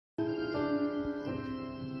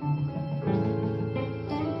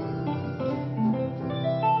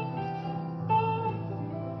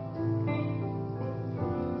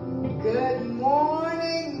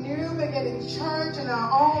and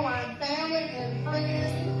our online family and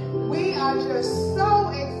friends. We are just so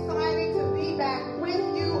excited to be back with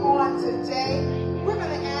you on today. We're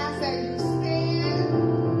going to ask that you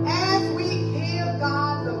stand as we give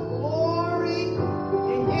God the glory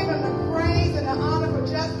and give him the praise and the honor for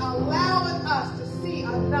just allowing us to see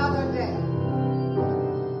another day.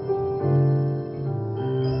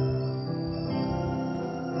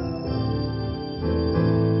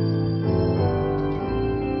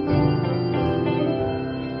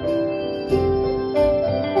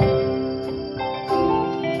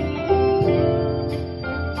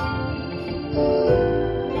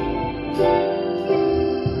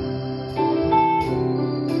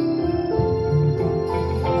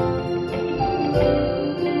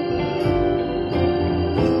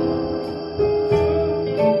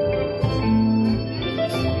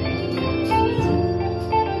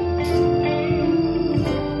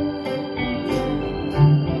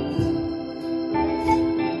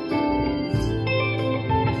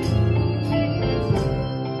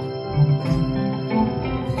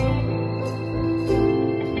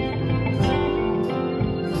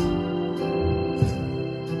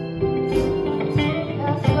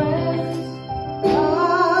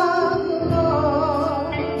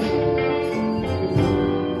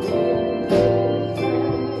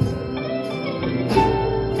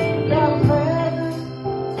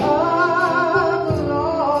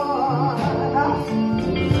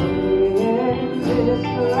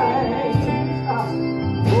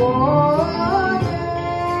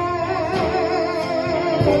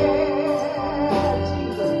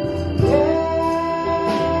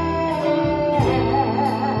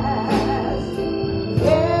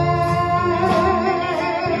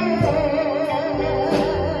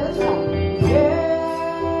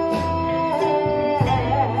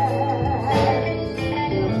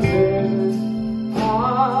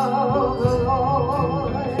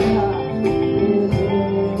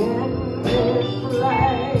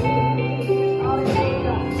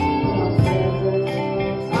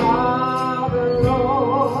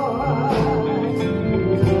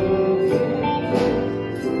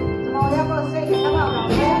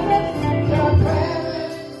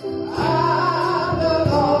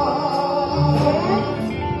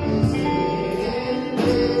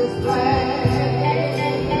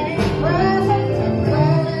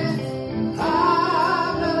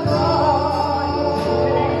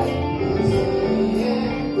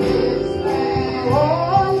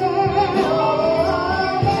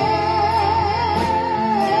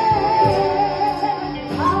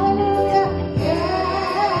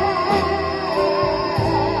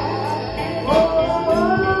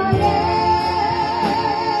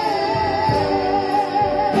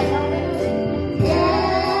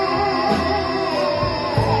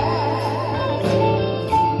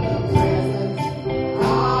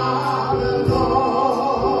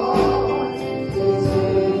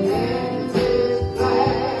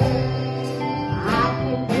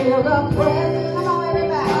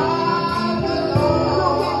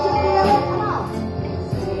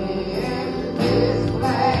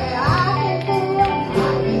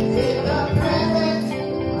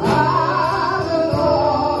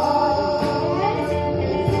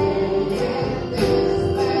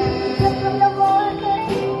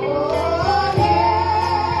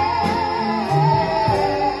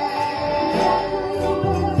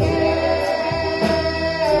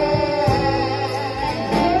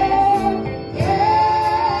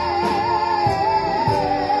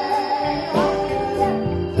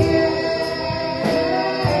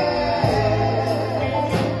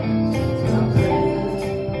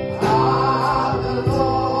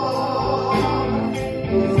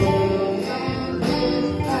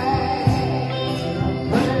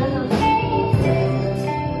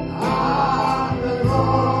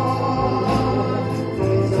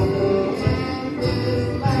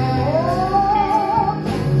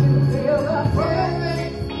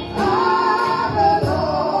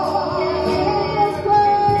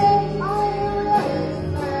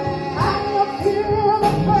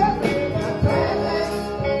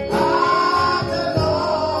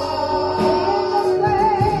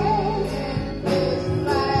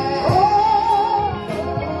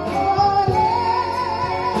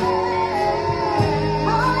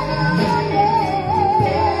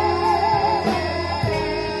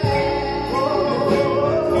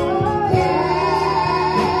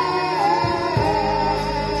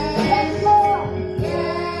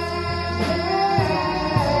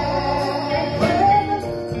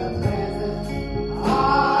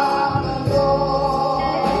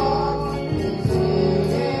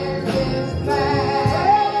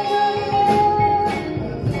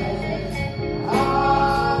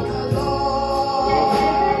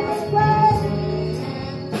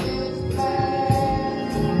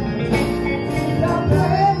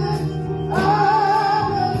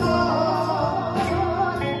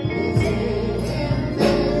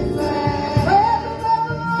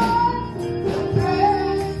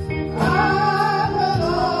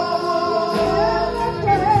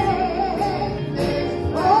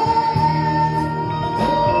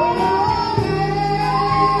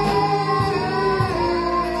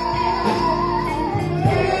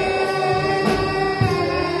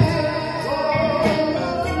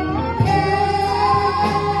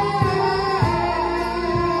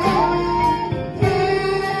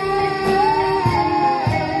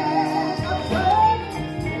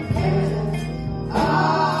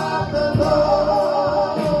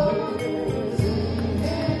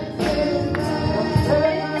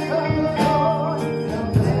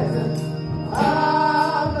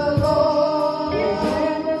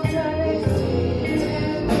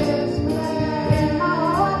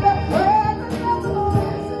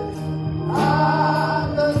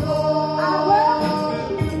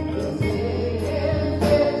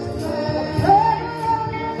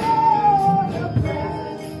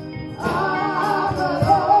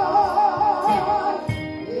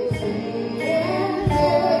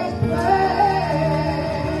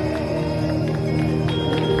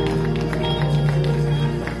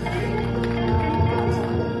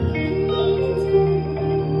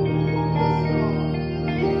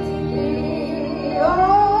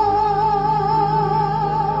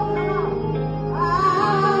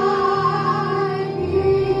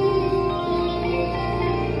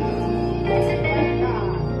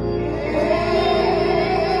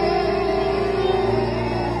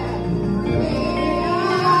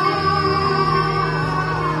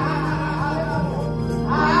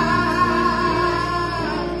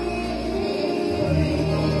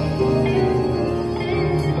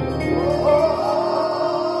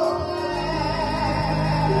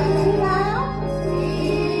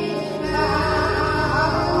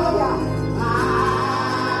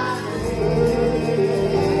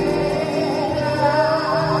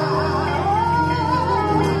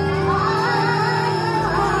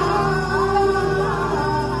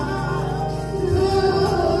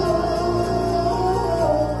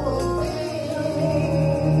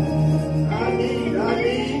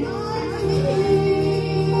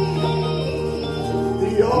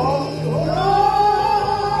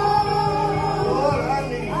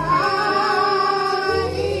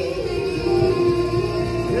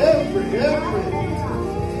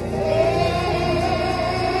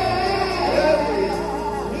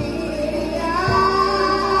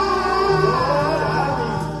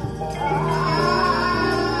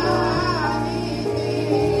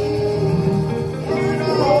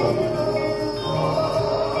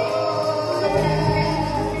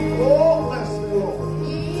 Oh, bless me, Lord.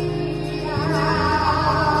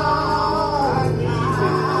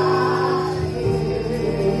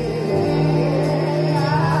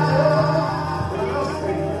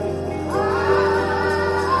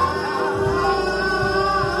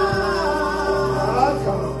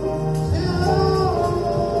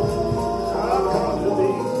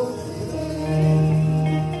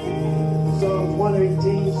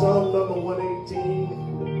 Psalm number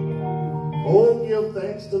 118. Oh, give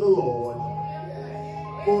thanks to the Lord,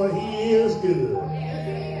 for he is good,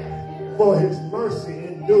 for his mercy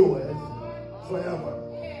endureth forever.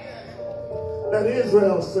 Let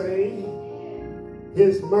Israel say,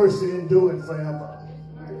 his mercy endureth forever.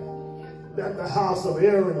 Let the house of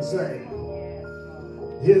Aaron say,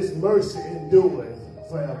 his mercy endureth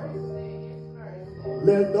forever.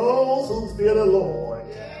 Let those who fear the Lord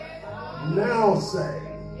now say,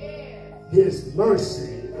 his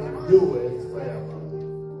mercy endureth forever.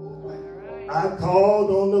 I called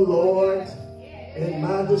on the Lord in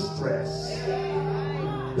my distress.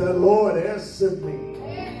 The Lord answered me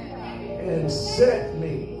and set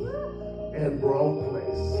me in broad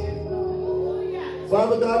place.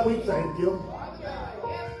 Father God, we thank you.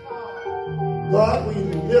 God, we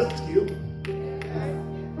lift you.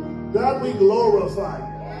 God, we glorify you.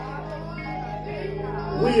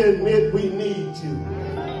 We admit we need you.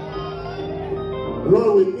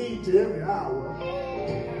 Lord, we need you every hour.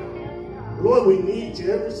 Lord, we need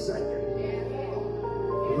you every second.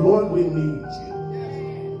 Lord, we need you.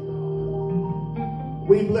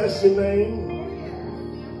 We bless your name.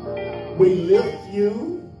 We lift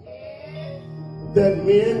you that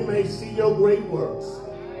men may see your great works.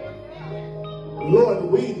 Lord,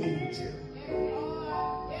 we need you.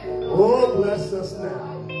 Oh, bless us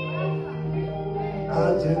now,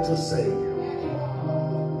 our gentle Savior.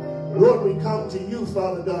 Lord, we come to you,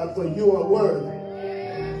 Father God, for you are worthy.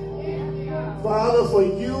 Father, for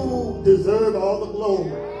you deserve all the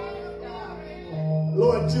glory.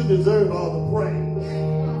 Lord, you deserve all the praise.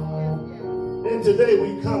 And today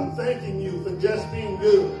we come thanking you for just being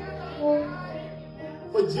good,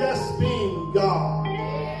 for just being God,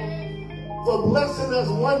 for blessing us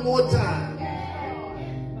one more time,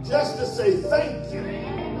 just to say thank you.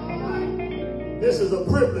 This is a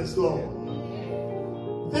privilege, Lord.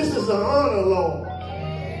 This is an honor, Lord.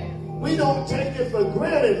 We don't take it for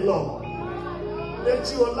granted, Lord, that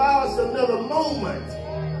you allow us another moment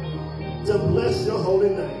to bless your holy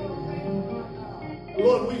name.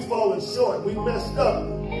 Lord, we've fallen short. We messed up.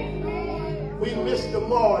 We missed the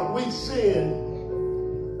mark. We sinned.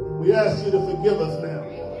 We ask you to forgive us now.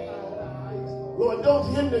 Lord, don't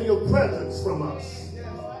hinder your presence from us.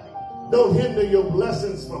 Don't hinder your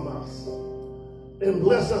blessings from us. And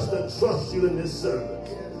bless us to trust you in this service.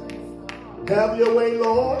 Have your way,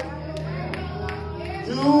 Lord.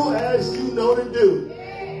 Do as you know to do.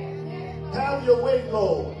 Have your way,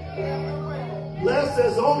 Lord. Bless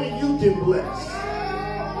as only you can bless.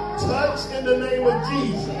 Touch in the name of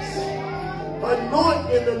Jesus. Anoint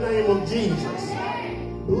in the name of Jesus.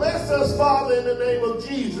 Bless us, Father, in the name of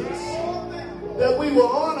Jesus. That we will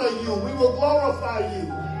honor you, we will glorify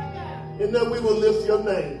you, and that we will lift your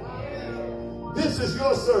name. This is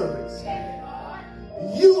your service.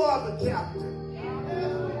 You are the captain.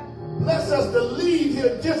 Bless us to leave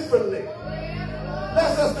here differently.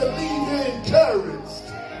 Bless us to leave here encouraged.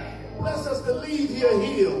 Bless us to leave here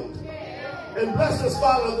healed. And bless us,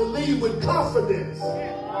 Father, to leave with confidence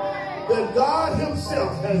that God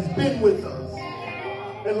himself has been with us.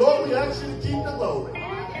 And Lord, we ask you to keep the glory.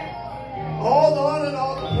 All the honor and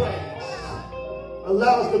all the praise.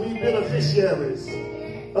 Allow us to be beneficiaries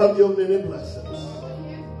of your many blessings.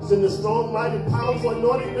 It's in the strong, mighty, powerful,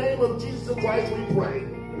 anointing name of Jesus Christ we pray.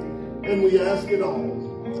 And we ask it all.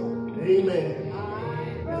 Amen.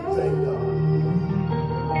 And thank God.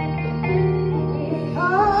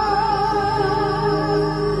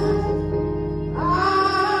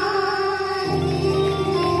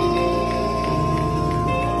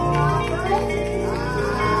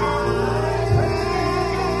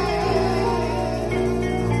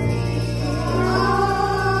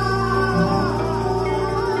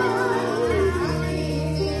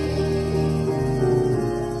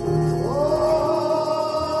 Oh,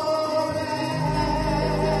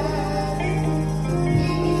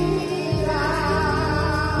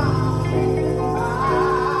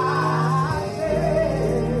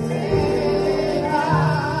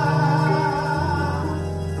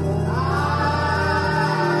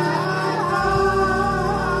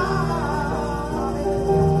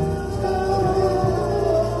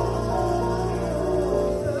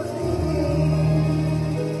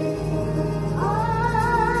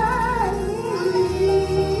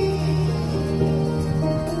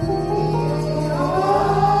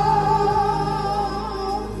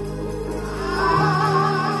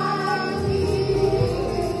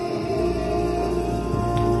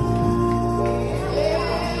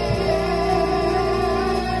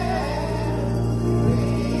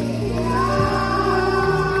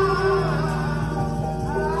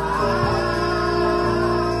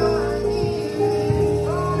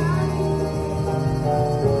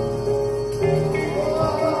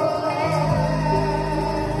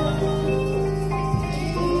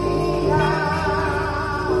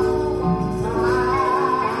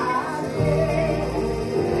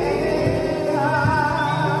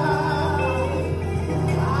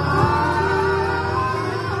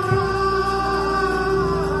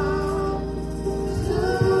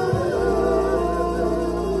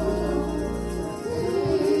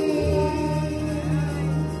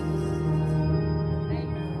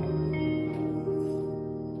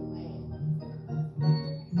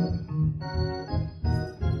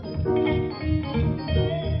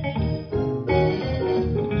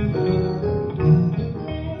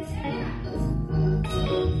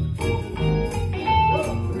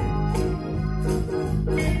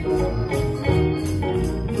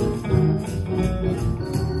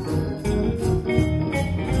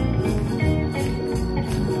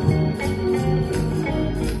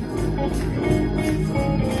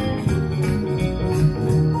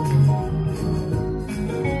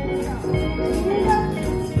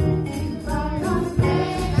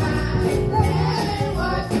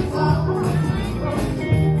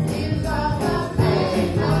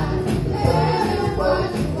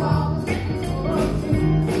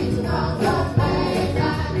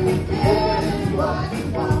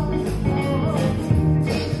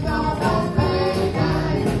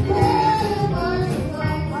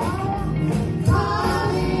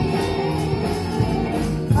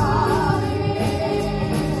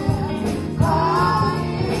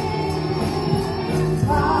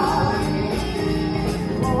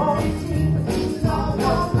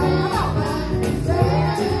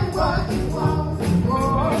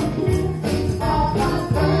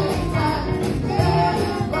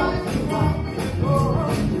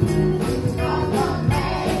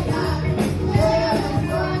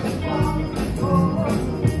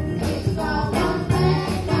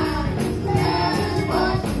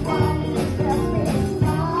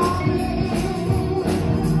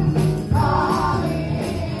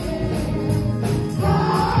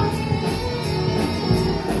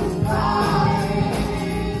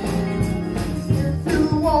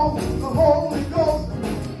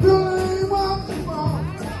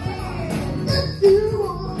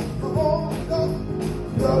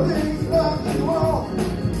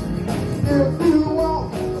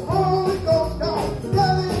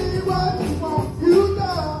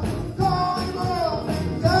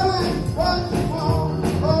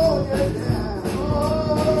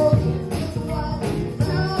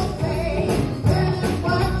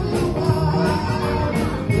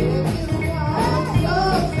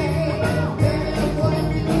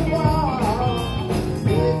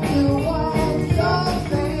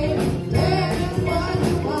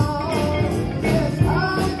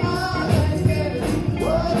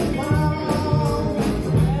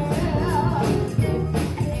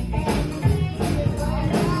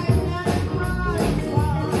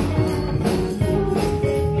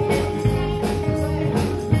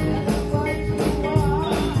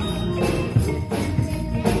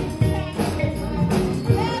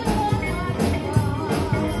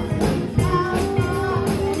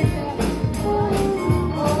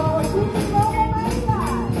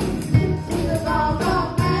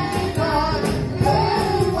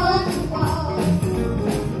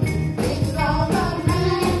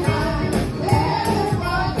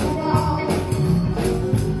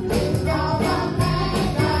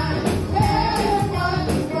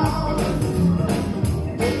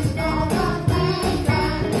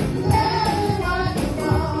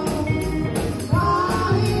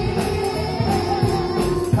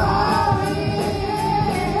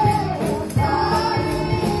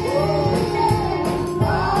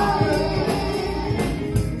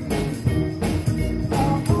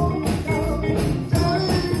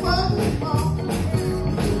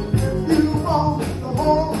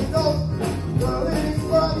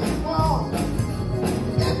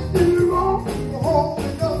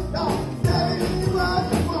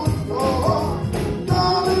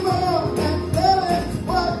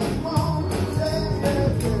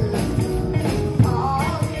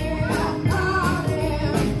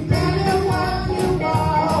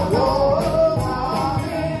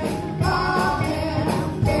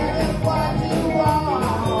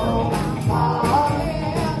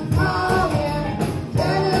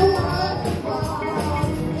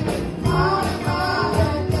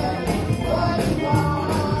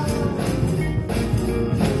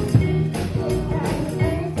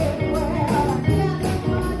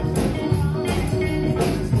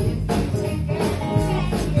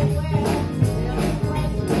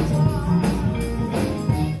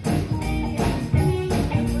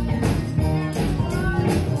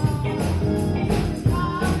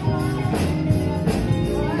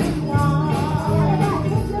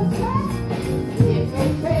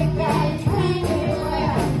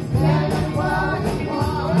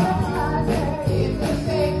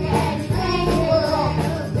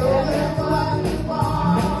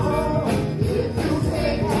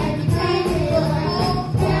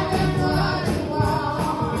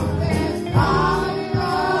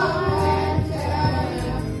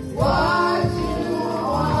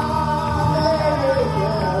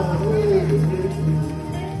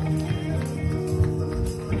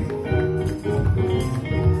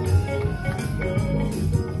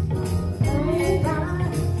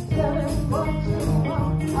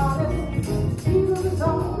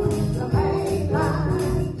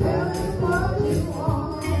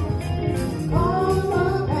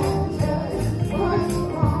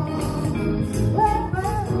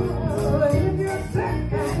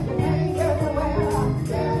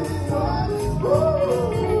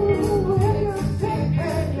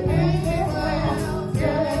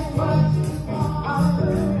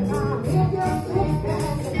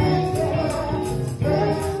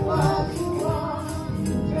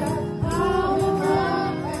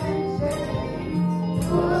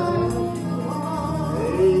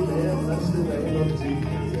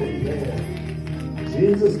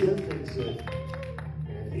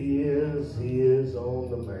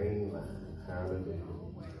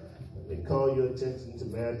 call your attention to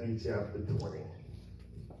Matthew chapter 20,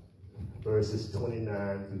 verses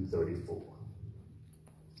 29 through 34.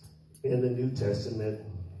 In the New Testament,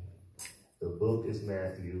 the book is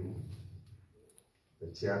Matthew, the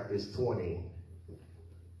chapter is 20,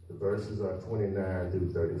 the verses are 29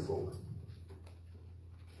 through 34. I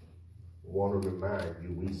want to remind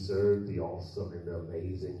you, we serve the awesome and the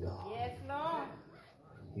amazing God. Yes, Lord.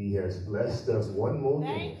 He has blessed us one more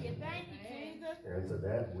day. Thank you, Jesus. And for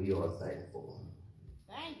that, we are thankful.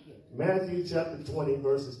 Thank you. Matthew chapter 20,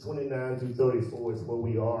 verses 29 through 34 is where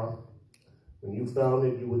we are. When you found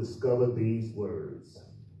it, you will discover these words.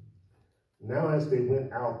 Now as they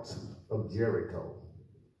went out of Jericho,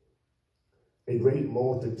 a great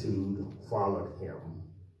multitude followed him.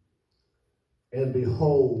 And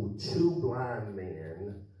behold, two blind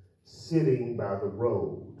men sitting by the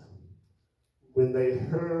road. When they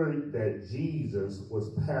heard that Jesus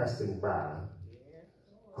was passing by,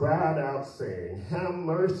 cried out saying, "Have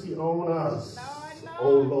mercy on us,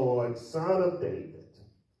 O Lord, Son of David."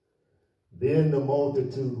 Then the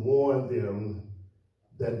multitude warned them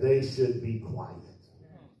that they should be quiet.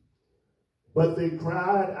 But they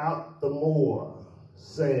cried out the more,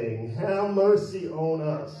 saying, "Have mercy on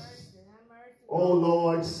us, O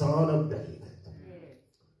Lord, Son of David."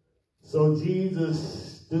 So Jesus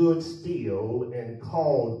stood still and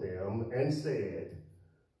called them and said,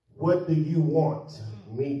 "What do you want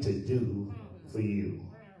me to do for you?"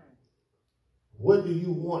 What do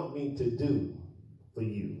you want me to do for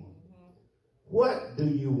you? What do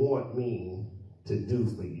you want me to do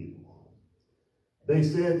for you? They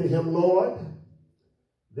said to him, "Lord,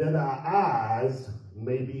 that our eyes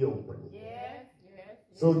may be opened."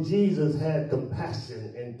 So Jesus had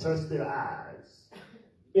compassion and touched their eyes.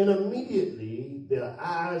 And immediately their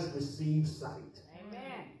eyes received sight.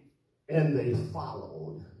 Amen. And they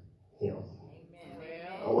followed him. Amen.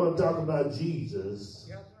 I want to talk about Jesus,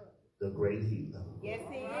 the great healer. Yes,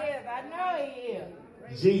 he is. I know he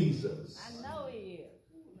is. Jesus, I know he is.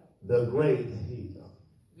 the great healer.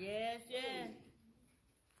 Yes.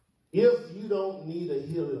 If you don't need a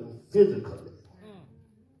healing physically,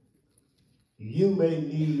 you may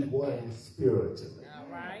need one spiritually. All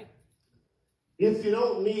right. If you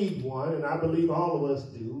don't need one, and I believe all of us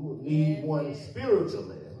do, need one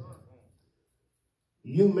spiritually,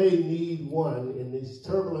 you may need one in these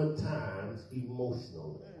turbulent times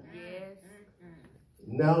emotionally. Yes.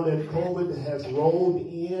 Now that COVID has rolled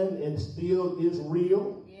in and still is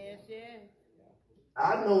real, Yes.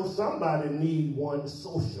 I know somebody need one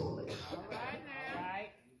socially All right.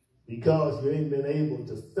 because you ain't been able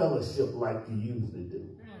to fellowship like you usually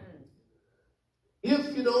do.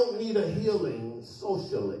 If you don't need a healing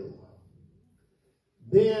socially,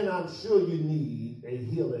 then I'm sure you need a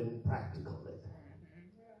healing practically.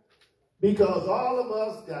 Because all of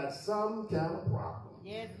us got some kind of problem.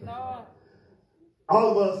 Yes, Lord.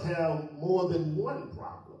 All of us have more than one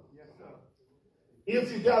problem.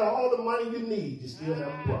 If you got all the money you need, you still have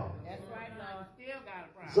a problem. That's right, Lord. Still got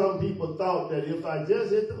a problem. Some people thought that if I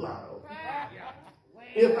just hit the lotto,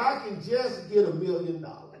 if I can just get $1 million,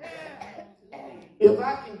 if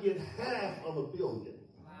I can get half of $1 billion,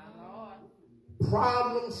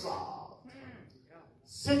 problem solved,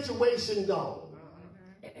 situation gone,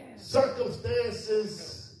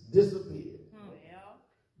 circumstances disappeared.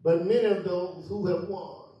 But many of those who have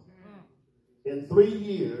won in 3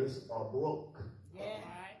 years are broke.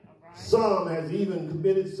 Some have even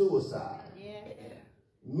committed suicide.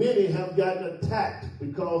 Many have gotten attacked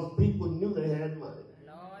because people knew they had money.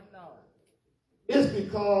 It's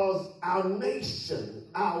because our nation,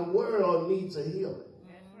 our world needs a healing.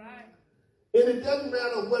 That's right. And it doesn't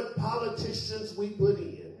matter what politicians we put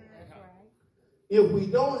in. That's right. If we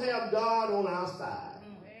don't have God on our side,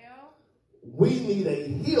 we need a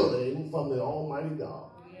healing from the Almighty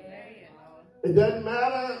God. It doesn't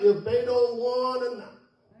matter if Beto won or not.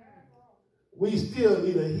 We still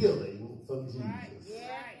need a healing from Jesus.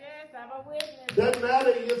 Yes, I'm a witness. Doesn't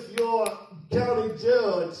matter if your county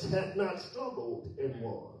judge had not struggled and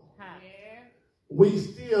won. We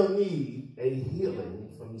still need a healing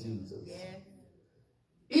from Jesus.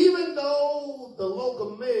 Even though the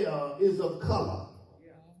local mayor is of color,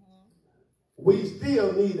 we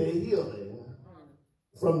still need a healing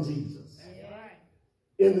from Jesus.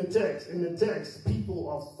 In the text, people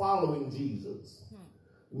are following Jesus.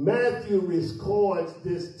 Matthew records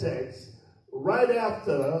this text right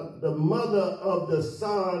after the mother of the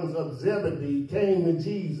sons of Zebedee came to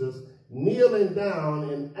Jesus, kneeling down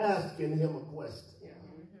and asking him a question.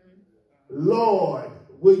 "Lord,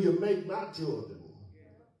 will you make my children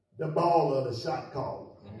the ball of the shot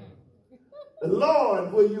caller?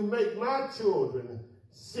 Lord, will you make my children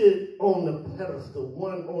sit on the pedestal,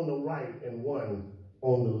 one on the right and one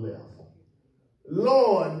on the left.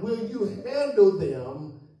 Lord, will you handle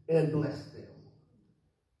them and bless them?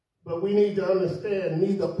 But we need to understand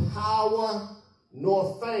neither power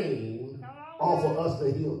nor fame offer us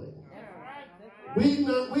the healing.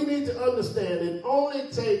 We need to understand it only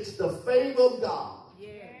takes the favor of God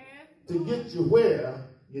to get you where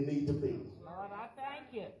you need to be. Lord, I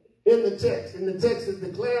thank you. In the text it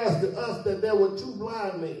declares to us that there were two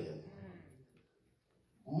blind men.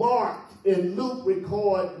 Mark and Luke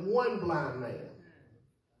record one blind man.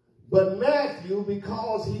 But Matthew,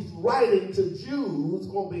 because he's writing to Jews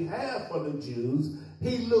on behalf of the Jews,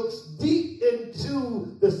 he looks deep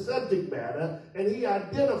into the subject matter and he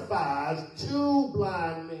identifies two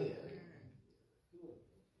blind men.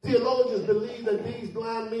 Theologians believe that these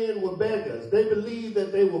blind men were beggars. They believe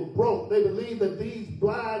that they were broke. They believe that these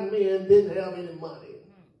blind men didn't have any money.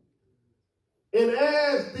 And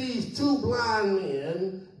as these two blind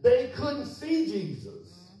men, they couldn't see Jesus.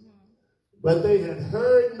 But they had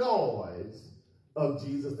heard noise of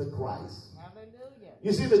Jesus the Christ. Hallelujah.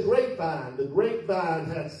 You see, the grapevine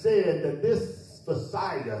had said that this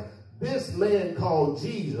Messiah, this man called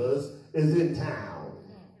Jesus, is in town.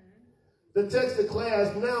 The text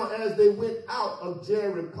declares, now as they went out of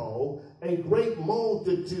Jericho, a great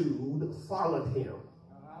multitude followed him.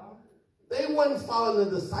 They weren't following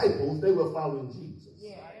the disciples, they were following Jesus.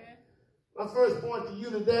 Yeah. My first point to you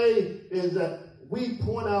today is that we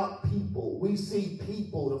point out people. We see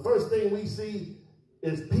people. The first thing we see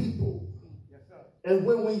is people. Yes, sir. And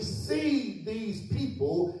when we see these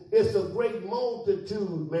people, it's a great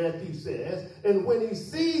multitude, Matthew says. And when he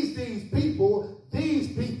sees these people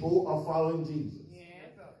are following Jesus.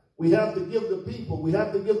 Yes, sir. We have to give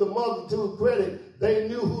the multitude credit. They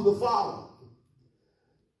knew who to follow.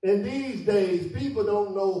 In these days, people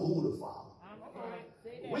don't know who to follow.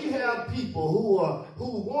 We have people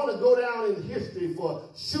who want to go down in history for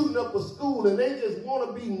shooting up a school, and they just want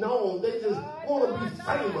to be known. They just want to be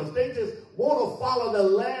famous. They just want to follow the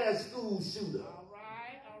last school shooter. All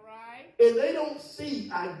right. And they don't see,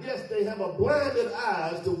 I guess they have a blinded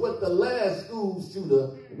eyes to what the last school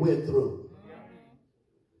shooter went through.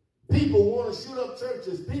 People want to shoot up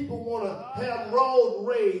churches. People want to have road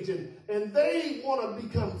rage, and they want to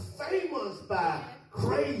become famous by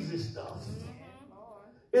crazy stuff.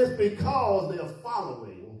 It's because they're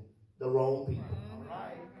following the wrong people.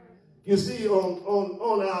 You see,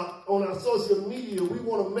 on our social media, we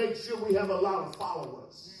want to make sure we have a lot of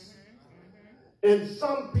followers. And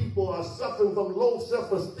some people are suffering from low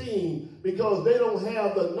self-esteem because they don't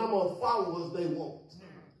have the number of followers they want.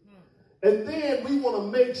 And then we want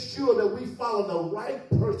to make sure that we follow the right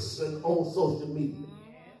person on social media.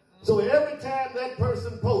 So every time that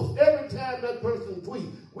person posts, every time that person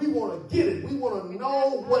tweets, we want to get it. We want to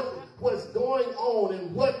know what's going on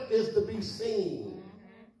and what is to be seen.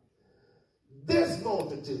 This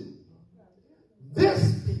multitude,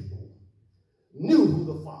 this people knew who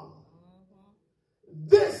to follow.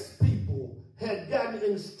 This people had gotten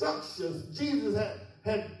instructions. Jesus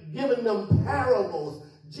had given them parables.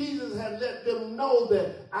 Jesus had let them know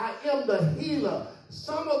that I am the healer.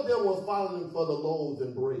 Some of them were following for the loaves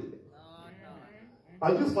and bread.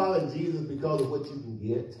 Are you following Jesus because of what you can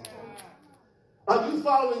get? Are you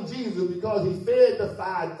following Jesus because he fed the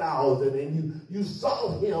 5,000 and you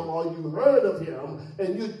saw him or you heard of him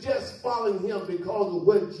and you're just following him because of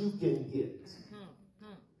what you can get?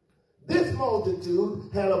 This multitude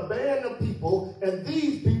had a band of people, and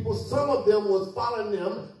these people, some of them was following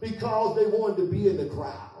them because they wanted to be in the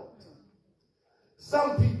crowd.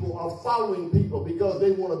 Some people are following people because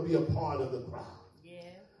they want to be a part of the crowd. Yeah.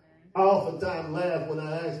 I oftentimes laugh when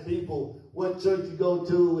I ask people what church you go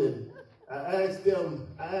to, and I ask them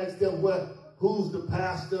who's the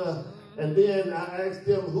pastor, and then I ask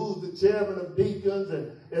them who's the chairman of deacons,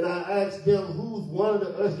 and I ask them who's one of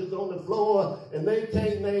the ushers on the floor, and they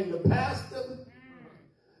can't name the pastor,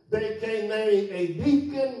 they can't name a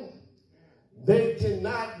deacon, they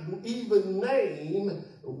cannot even name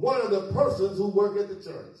one of the persons who work at the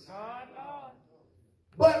church.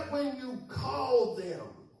 But when you call them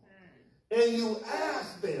and you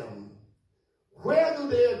ask them, where do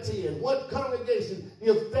they attend? What congregation?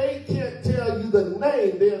 If they can't tell you the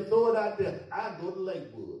name, they'll throw it out there. I go to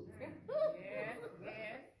Lakewood.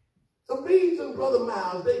 The reason, Brother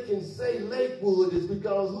Miles, they can say Lakewood is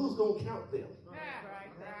because who's going to count them?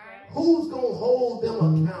 Who's going to hold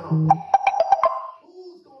them accountable?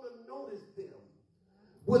 Who's going to notice them?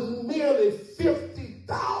 With nearly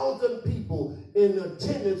 50,000 people in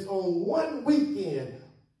attendance on one weekend,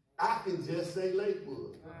 I can just say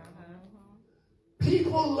Lakewood.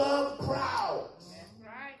 People love crowds.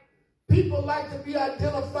 people like to be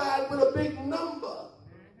identified with a big number.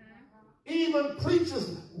 Even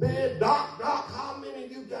preachers, man, doc, how many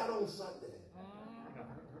you got on Sunday?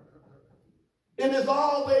 It is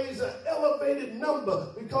always an elevated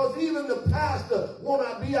number because even the pastor want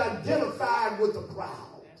to be identified with the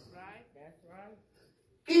crowd. That's right. That's right.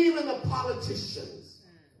 Even the politicians,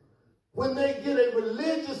 when they get a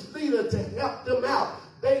religious leader to help them out,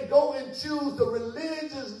 they go and choose the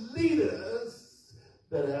religious leaders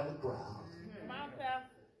that have a crowd. Come on, Pastor.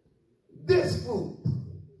 This group,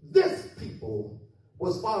 this people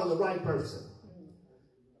was following the right person.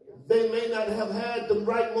 They may not have had the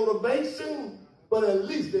right motivation, but at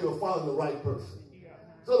least they were following the right person.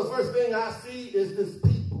 So the first thing I see is this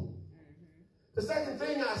people. The second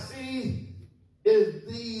thing I see is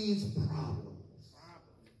these problems.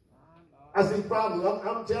 I see problems.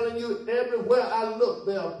 I'm telling you, everywhere I look,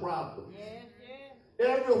 there are problems.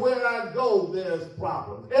 Everywhere I go, there's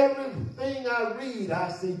problems. Everything I read,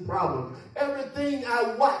 I see problems. Everything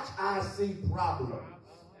I watch, I see problems.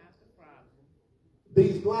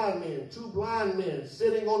 These blind men, two blind men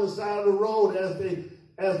sitting on the side of the road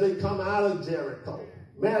as they come out of Jericho.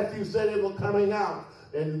 Matthew said they were coming out,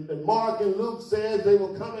 and Mark and Luke says they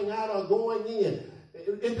were coming out or going in.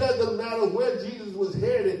 It doesn't matter where Jesus was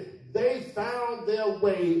headed. They found their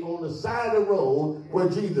way on the side of the road where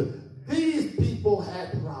Jesus. These people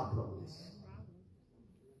had problems.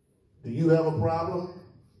 Do you have a problem?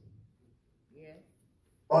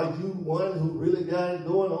 Are you one who really got it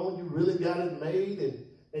going on? You really got it made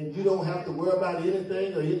and you don't have to worry about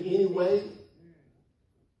anything or in any way?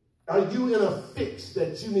 Are you in a fix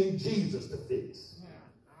that you need Jesus to fix?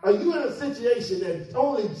 Are you in a situation that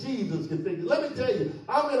only Jesus can fix it? Let me tell you,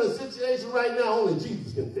 I'm in a situation right now only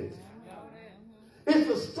Jesus can fix it. It's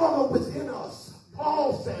a struggle within us.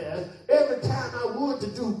 Paul says, every time I would to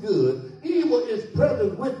do good, evil is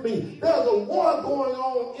present with me. There's a war going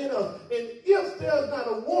on in us. And if there's not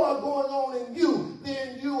a war going on in you,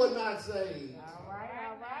 then you are not saved. All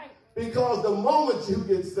right. Because the moment you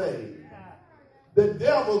get saved, the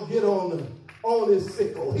devil get on his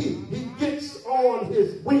sickle. He gets on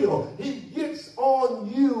his wheel. He gets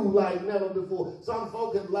on you like never before. Some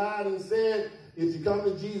folk have lied and said, if you come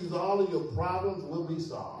to Jesus, all of your problems will be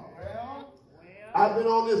solved. I've been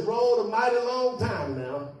on this road a mighty long time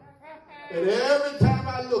now. And every time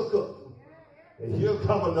I look up, and here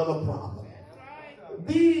come another problem.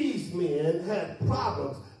 These men had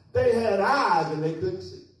problems. They had eyes and they couldn't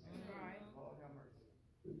see.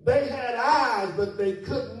 They had eyes, but they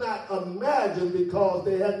could not imagine because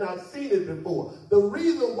they had not seen it before. The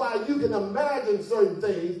reason why you can imagine certain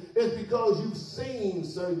things is because you've seen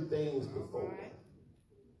certain things before.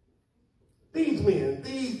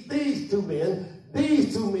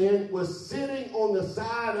 These two men were sitting on the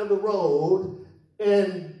side of the road,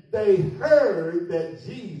 and they heard that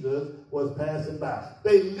Jesus was passing by.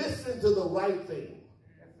 They listened to the right thing.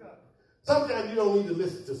 Sometimes you don't need to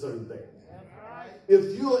listen to certain things.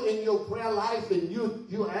 If you're in your prayer life and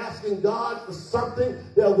you're asking God for something,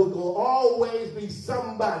 there will always be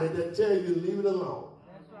somebody that tell you to leave it alone.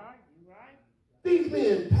 These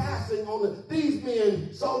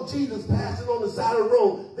men saw Jesus passing on the side of the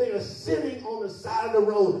road. They are sitting on the side of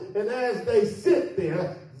the road. And as they sit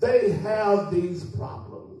there, they have these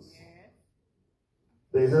problems.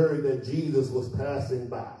 They heard that Jesus was passing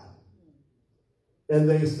by. And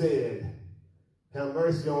they said, have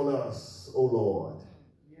mercy on us, O Lord,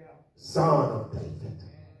 Son of David.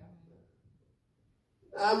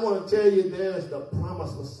 I want to tell you there's the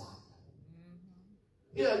promised Messiah.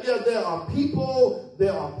 Yeah, there are people,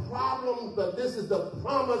 there are problems, but this is the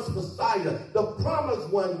promised Messiah, the promised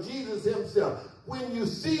one, Jesus himself. When you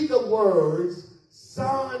see the words,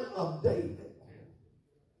 Son of David,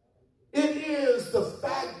 it is the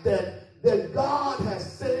fact that God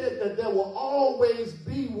has said that there will always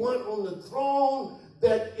be one on the throne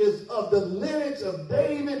that is of the lineage of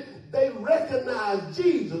David. They recognized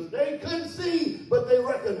Jesus. They couldn't see, but they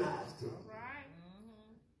recognized him.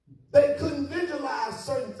 They couldn't visualize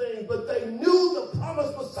certain things, but they knew the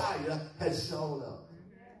promised Messiah had shown up.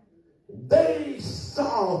 They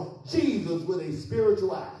saw Jesus with a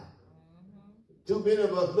spiritual eye. Too many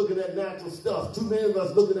of us looking at natural stuff. Too many of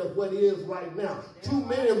us looking at what is right now. Too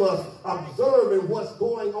many of us observing what's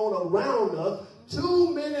going on around us.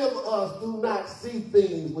 Too many of us do not see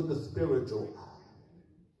things with the spiritual eye.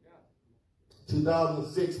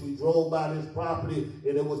 2006, we drove by this property,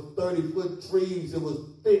 and it was 30-foot trees. It was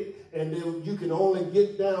thick, and you can only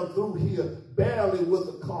get down through here barely with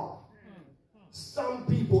a car. Some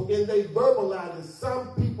people, and they verbalized it,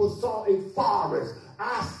 some people saw a forest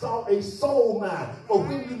I saw a soul mind. But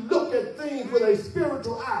when you look at things with a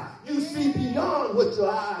spiritual eye, you see beyond what your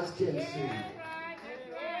eyes can see.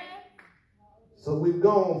 So we've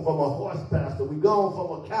gone from a horse pastor, we've gone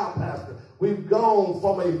from a cow pastor, we've gone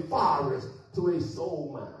from a forest to a soul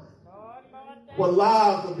mind, where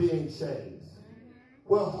lives are being changed,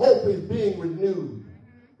 where hope is being renewed,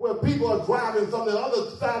 where people are driving from the other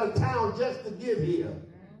side of town just to get here.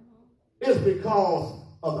 It's because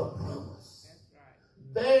of the promise.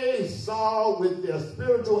 They saw with their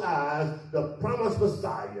spiritual eyes the promised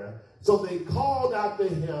Messiah, so they called out to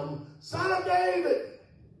him, Son of David,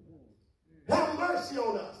 have mercy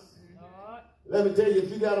on us. Let me tell you, if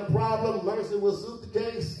you got a problem, mercy will suit the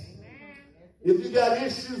case. If you got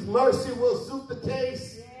issues, mercy will suit the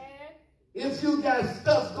case. If you got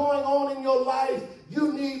stuff going on in your life,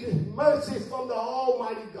 you need mercy from the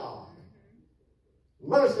Almighty God.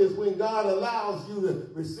 Mercy is when God allows you to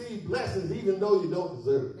receive blessings even though you don't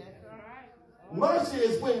deserve it. Mercy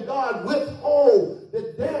is when God withholds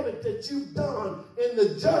the damage that you've done and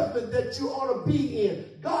the judgment that you ought to be in.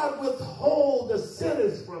 God withholds the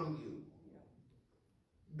sentence from you.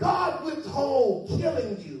 God withholds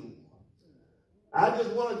killing you. I just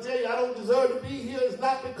want to tell you, I don't deserve to be here. It's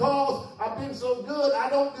not because I've been so good. I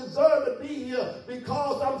don't deserve to be here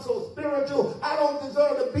because I'm so spiritual. I don't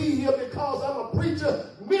deserve to be here because I'm a preacher.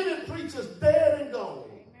 Many preachers dead and gone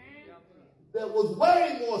that was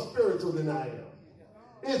way more spiritual than I am.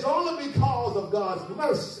 It's only because of God's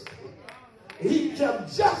mercy. He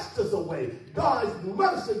kept justice away. God's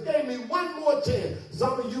mercy gave me one more chance.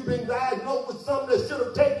 Some of you been diagnosed with something that should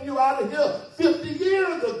have taken you out of here 50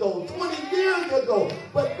 years ago, 20 years ago.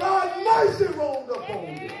 But God's mercy rolled up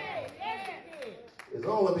on you. It's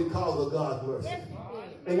only because of God's mercy.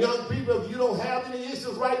 And young people, if you don't have any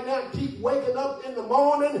issues right now, keep waking up in the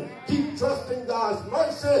morning. Keep trusting God's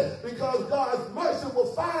mercy, because God's mercy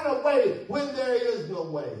will find a way when there is no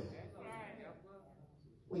way.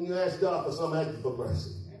 When you ask God for something, ask for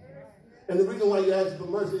mercy. And the reason why you ask for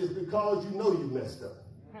mercy is because you know you messed up.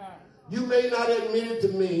 You may not admit it to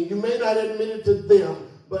me. You may not admit it to them.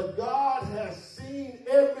 But God has seen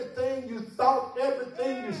everything you thought,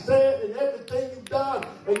 everything you said, and everything you've done.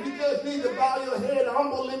 And you just need to bow your head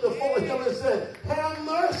humbly before him and say, have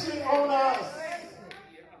mercy on us.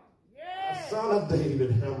 Son of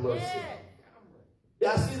David, have mercy.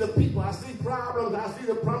 Yeah, I see the people, I see problems, I see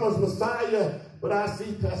the promised Messiah, but I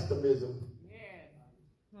see pessimism.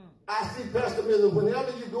 I see pessimism.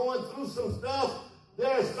 Whenever you're going through some stuff,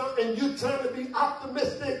 there's something you're trying to be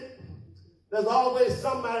optimistic. There's always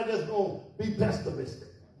somebody that's going to be pessimistic.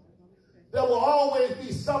 There will always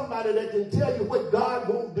be somebody that can tell you what God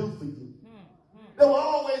won't do for you. There will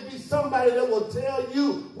always be somebody that will tell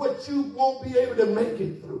you what you won't be able to make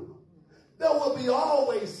it through. There will be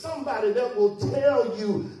always somebody that will tell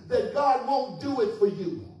you that God won't do it for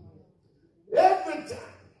you. Every time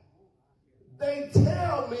they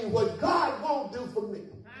tell me what God won't do for me,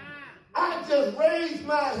 I just raise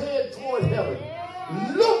my head toward heaven,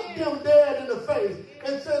 look them dead in the face,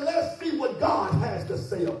 and say, let's see what God has to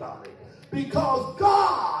say about it. Because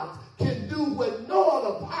God can do what no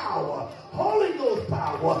other power, Holy Ghost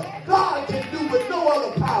power, God can do what no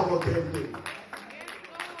other power can do.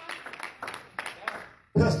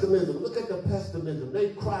 Pessimism. Look at the pessimism. They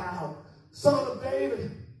cry out, Son of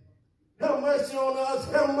David, have mercy on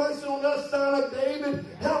us. Have mercy on us, Son of David.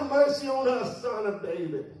 Have mercy on us, Son of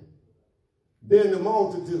David. Then the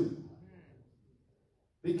multitude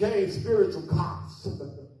became spiritual cops.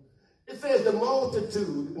 It says the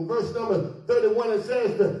multitude, in verse number 31, it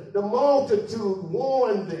says the multitude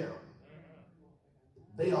warned them.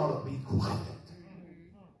 They ought to be quiet.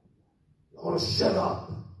 They ought to shut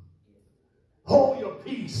up. Hold your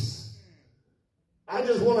peace. I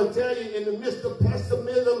just want to tell you, in the midst of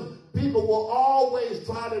pessimism, people will always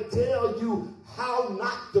try to tell you how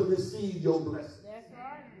not to receive your blessing.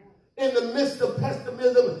 In the midst of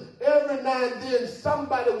pessimism, every now and then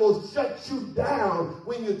somebody will shut you down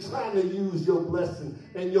when you're trying to use your blessing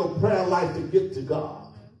and your prayer life to get to God.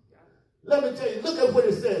 Let me tell you, look at what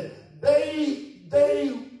it says. They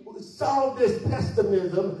saw this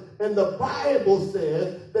pessimism, and the Bible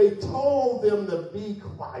says they told them to be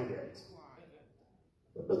quiet.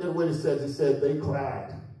 But look at what it says. It says they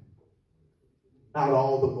cried out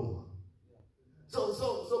all the more.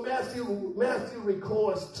 So Matthew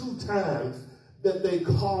records 2 times that they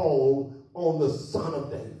called on the Son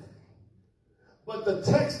of David. But the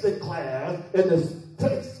text declares, and the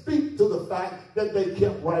text speaks to the fact that they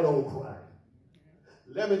kept right on crying.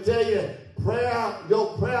 Let me tell you,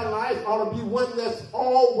 your prayer life ought to be one that's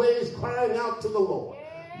always crying out to the Lord.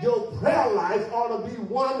 Your prayer life ought to be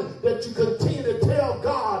one that you continue to tell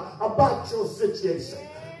God about your situation.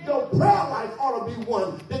 Your prayer life ought to be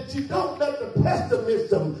one that you don't let the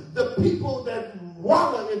pessimism, the people that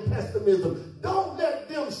wallow in pessimism, don't let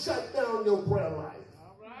them shut down your prayer life.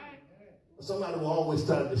 All right. Somebody will always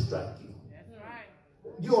try to distract you. That's right.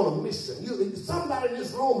 You're on a mission. Somebody in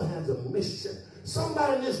this room has a mission.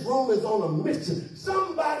 Somebody in this room is on a mission.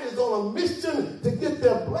 Somebody is on a mission to get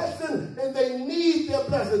their blessing, and they need their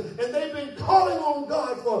blessing. And they've been calling on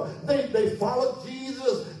God for, they followed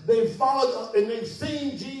Jesus. They followed and they've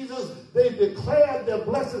seen Jesus. They've declared their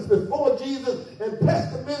blessings before Jesus. And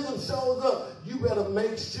pessimism shows up. You better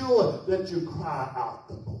make sure that you cry out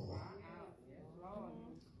the more.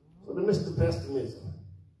 So in the midst of pessimism,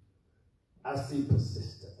 I see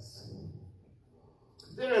persistence.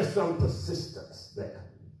 There is some persistence there.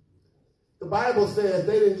 The Bible says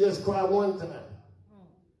they didn't just cry one time.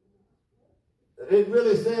 It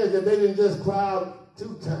really says that they didn't just cry out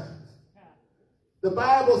 2 times. The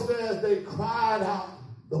Bible says they cried out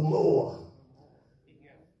the more.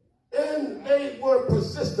 And they were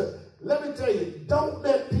persistent. Let me tell you, don't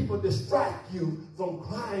let people distract you from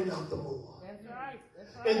crying out the more. That's right.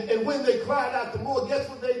 That's right. And when they cried out the more, guess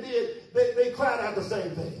what they did? They cried out the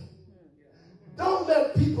same thing. Don't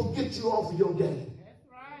let people get you off of your game. That's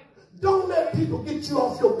right. Don't let people get you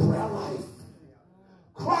off your prayer life.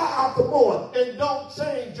 Cry out the more, and don't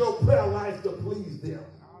change your prayer life to please them.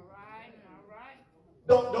 All right. All right.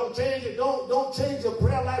 Don't change it. Don't change your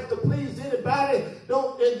prayer life to please anybody.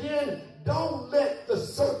 Don't let the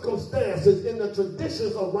circumstances and the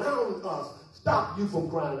traditions around us stop you from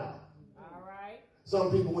crying out. All right.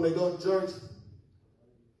 Some people, when they go to church,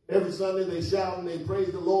 every Sunday they shout and they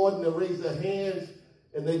praise the Lord and they raise their hands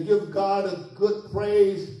and they give God a good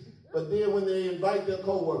praise. But then when they invite their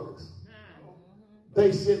co-workers,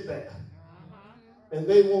 they sit there and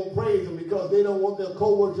they won't praise them because they don't want their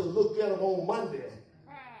co-workers to look at them on Monday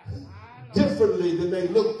differently than they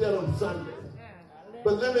looked at them Sunday.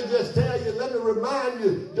 But let me just tell you, let me remind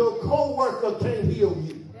you, your co-worker can't heal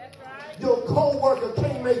you. Your co-worker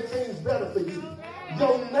can't make things better for you.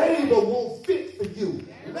 Your neighbor won't fit for you.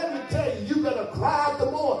 Let me tell you, you better cry out the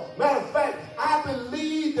more. Matter of fact, I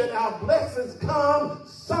believe that our blessings come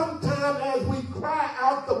sometime as we cry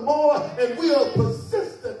out the more and we are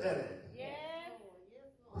persistent at it.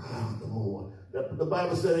 Cry out the more. The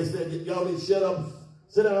Bible said, y'all need to shut up,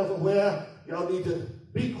 sit down somewhere. Y'all need to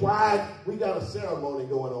be quiet. We got a ceremony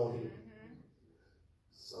going on here.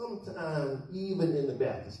 Sometime, even in the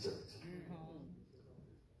Baptist church,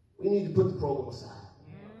 we need to put the program aside.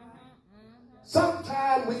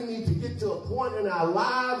 Sometime we need to get to a point in our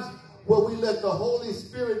lives where we let the Holy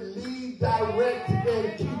Spirit lead, direct,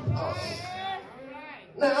 and keep us.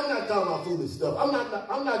 Now, I'm not talking about foolish stuff.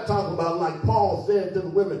 I'm not talking about like Paul said to the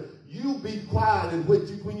women, you be quiet, and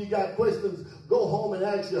when you got questions, go home and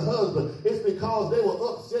ask your husband. It's because they were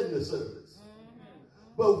upset in the service.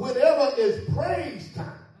 But whenever it's praise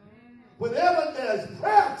time, whenever there's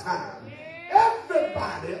prayer time,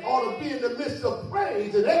 everybody ought to be in the midst of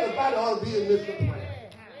praise, and everybody ought to be in the midst of prayer.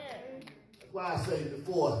 That's why I say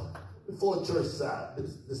before church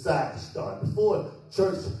decide to start, before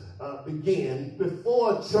church begin,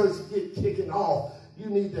 before church get kicking off, you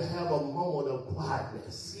need to have a moment of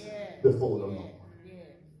quietness before the Lord.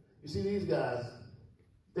 You see, these guys,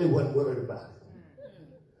 they wasn't worried about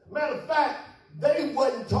it. Matter of fact, they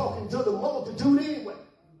wasn't talking to the multitude anyway.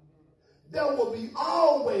 There will be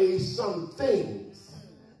always some things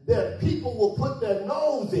that people will put their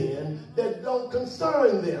nose in that don't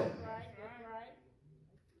concern them.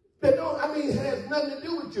 That has nothing to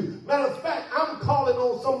do with you. Matter of fact, I'm calling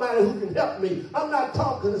on somebody who can help me. I'm not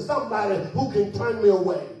talking to somebody who can turn me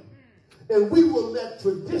away. And we will let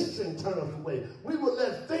tradition turn us away. We will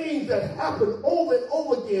let things that happen over and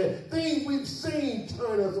over again, things we've seen,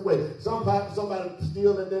 turn us away. Somebody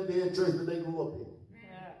still in that dead church that they grew up in.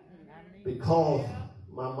 Because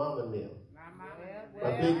my mom and them,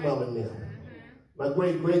 my big mom and them, my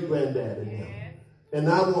great-great-granddad and them. And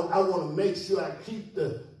I want to make sure I keep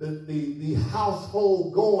the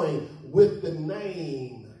household going with the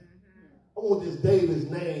name. I want this David's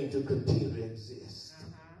name to continue to exist.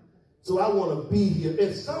 So I want to be here.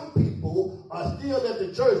 And some people are still at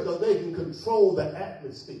the church because they can control the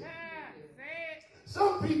atmosphere.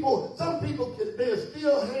 Some people, they're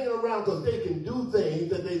still hanging around because they can do things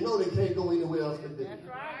that they know they can't go anywhere else to do. That's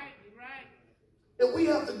right. You're right. And we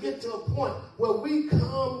have to get to a point where we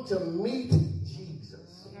come to meet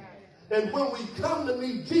Jesus. And when we come to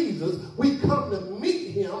meet Jesus, we come to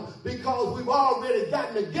meet him because we've already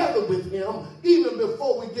gotten together with him even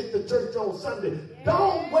before we get to church on Sunday.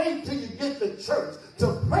 Don't wait till you get to church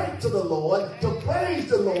to pray to the Lord, to praise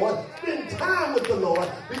the Lord, spend time with the Lord,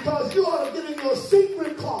 because you ought to get in your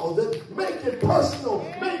secret closet, make it personal,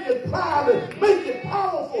 make it private, make it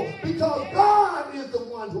powerful, because God is the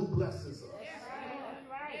one who blesses us.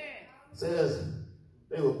 It says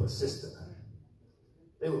they were persistent.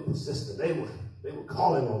 They were persistent. They were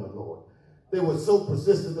calling on the Lord. They were so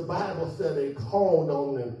persistent, the Bible said they called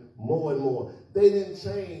on them more and more. They didn't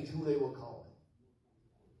change who they were calling.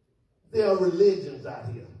 There are religions out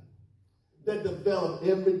here that develop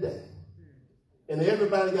every day. And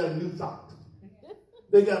everybody got a new thought.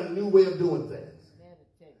 They got a new way of doing things.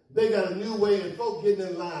 They got a new way, and folk getting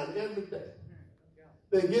in line every day.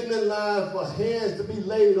 They're getting in line for hands to be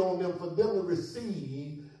laid on them, for them to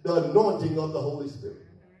receive the anointing of the Holy Spirit.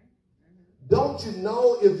 Don't you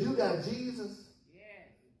know if you got Jesus,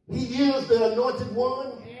 he is the anointed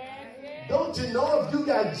one? Don't you know if you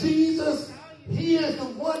got Jesus, he is the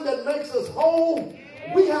one that makes us whole?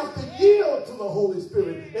 We have to yield to the Holy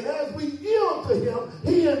Spirit. And as we yield to him,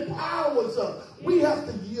 he empowers us. We have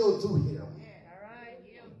to yield to him.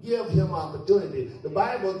 Give him opportunity. The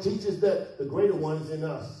Bible teaches that the greater one is in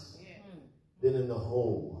us than in the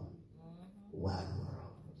whole wide world.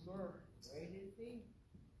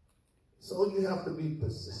 So you have to be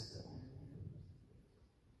persistent.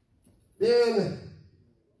 Then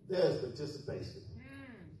there's participation.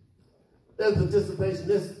 There's participation.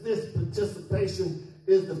 This participation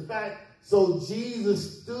is the fact. So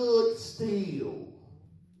Jesus stood still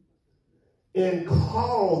and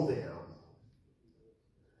called them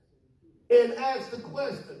and asked the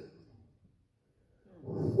question,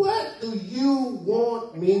 what do you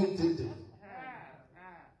want me to do?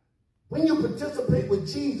 When you participate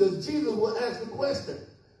with Jesus, Jesus will ask the question.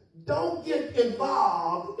 Don't get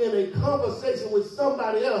involved in a conversation with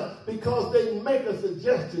somebody else because they make a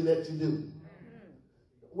suggestion that you do.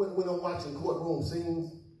 When I'm watching courtroom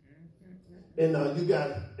scenes, and you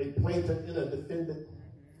got a plaintiff and a defendant,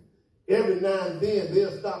 every now and then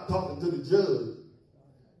they'll stop talking to the judge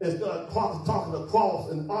and start talking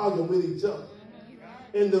across and arguing with each other.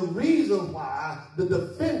 And the reason why the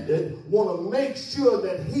defendant want to make sure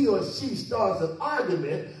that he or she starts an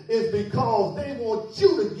argument is because they want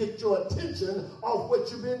you to get your attention off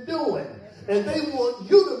what you've been doing. And they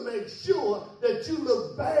want you to make sure that you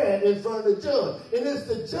look bad in front of the judge. And it's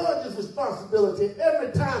the judge's responsibility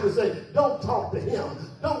every time to say, don't talk to him,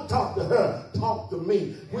 don't talk to her, talk to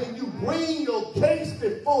me. When you bring your case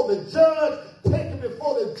before the judge, take it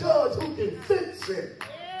before the judge who can fix it.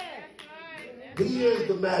 He is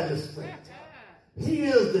the magistrate. He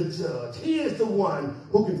is the judge. He is the one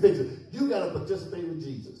who can fix it. You got to participate with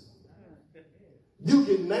Jesus. You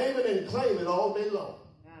can name it and claim it all day long.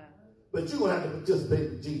 But you're going to have to participate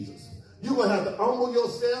with Jesus. You're going to have to humble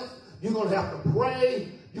yourself. You're going to have to pray.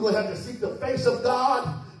 You're going to have to seek the face of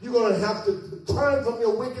God. You're going to have to turn from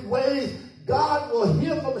your wicked ways. God will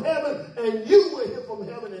hear from heaven, and you will hear from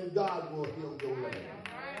heaven, and God will heal your land.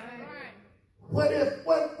 What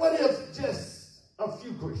if just a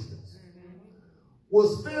few Christians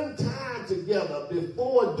will spend time together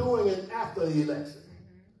before, during, and after the election,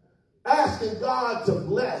 asking God to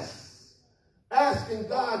bless, asking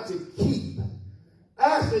God to keep,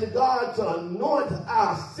 asking God to anoint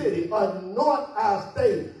our city, anoint our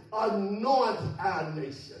state, anoint our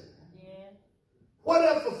nation? What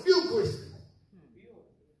if a few Christians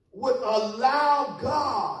would allow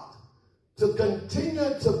God to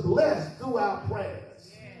continue to bless through our prayers?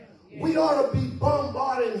 We ought to be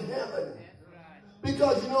bombarding heaven.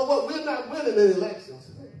 Because you know what? We're not winning the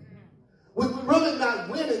elections. We're really not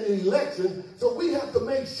winning the election. So we have to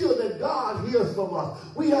make sure that God hears from us.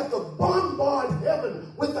 We have to bombard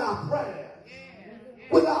heaven with our prayers,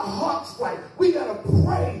 with our hearts right. We got to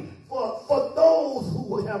pray for those who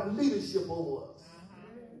will have leadership over us.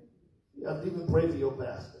 You have to even pray for your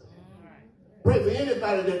pastor. Pray for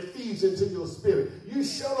anybody that feeds into your spirit. You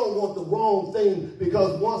sure don't want the wrong thing,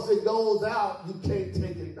 because once it goes out, you can't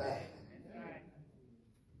take it back.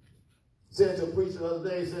 Said to a preacher the other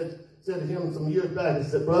day, said to him some years back, he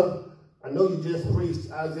said, brother, I know you just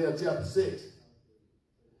preached Isaiah chapter 6.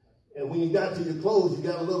 And when you got to your close, you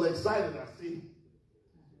got a little excited, I see.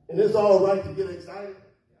 And it's all right to get excited.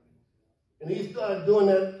 And he started doing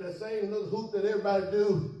that same little hoop that everybody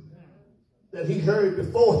do that he heard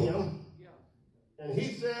before him. And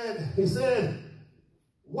he said,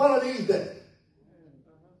 one of these days,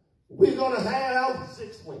 we're going to have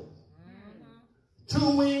 6 wings.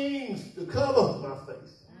 2 wings to cover my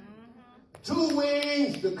face. 2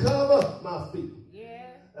 wings to cover my feet.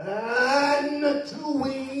 And 2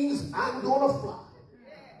 wings, I'm going to fly.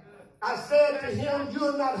 I said to him,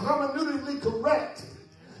 you're not hermeneutically correct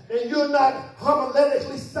and you're not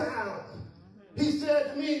homiletically sound. He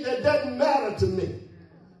said to me, that doesn't matter to me.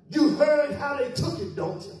 You heard how they took it,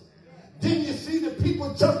 don't you? Didn't you see the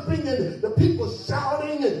people jumping and the people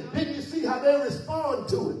shouting? And didn't you see how they respond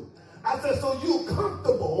to it? I said, so you're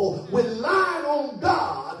comfortable with lying on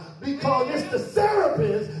God because it's the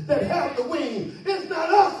seraphim that have the wings. It's not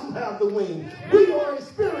us who have the wings. We are in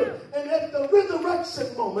spirit. And at the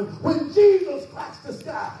resurrection moment, when Jesus cracks the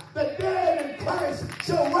sky, the dead in Christ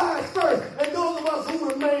shall rise first. And those of us who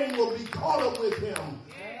remain will be caught up with him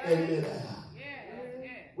in midair.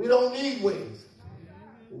 We don't need wings.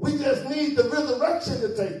 We just need the resurrection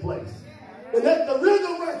to take place. And at the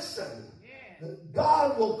resurrection,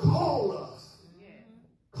 God will call us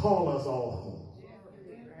all home.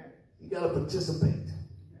 You got to participate.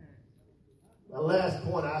 My last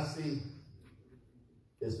point I see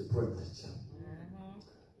is the privilege.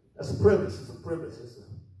 That's a privilege. It's a privilege. It's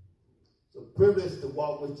a privilege to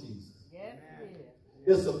walk with Jesus.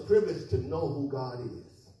 It's a privilege to know who God is.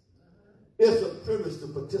 It's a privilege to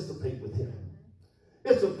participate with him.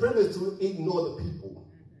 It's a privilege to ignore the people.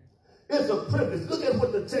 It's a privilege. Look at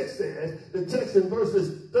what the text says. The text in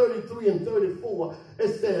verses 33 and 34,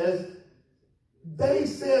 it says, they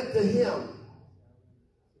said to him,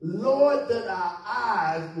 Lord, that our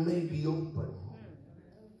eyes may be open.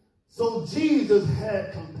 So Jesus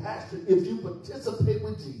had compassion. If you participate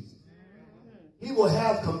with Jesus, he will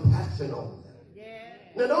have compassion on you.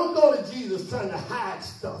 Now don't go to Jesus trying to hide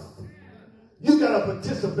stuff. You got to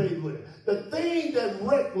participate with it. The thing that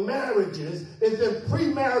wreck marriages is in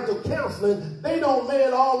premarital counseling, they don't lay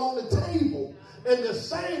it all on the table. And the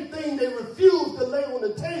same thing they refuse to lay on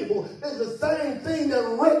the table is the same thing that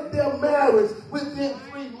wrecked their marriage within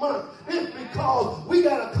 3 months. It's because we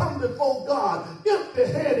got to come before God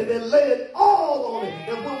empty-handed and lay it all on it.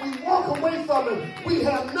 And when we walk away from it, we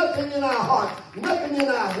have nothing in our heart, nothing in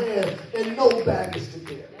our hand, and no baggage to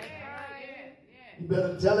carry. You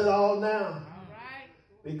better tell it all now.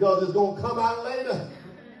 Because it's going to come out later.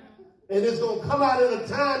 And it's going to come out at a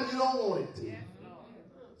time you don't want it to.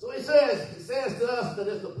 So he says to us that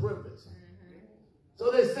it's a privilege.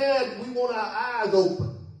 So they said, we want our eyes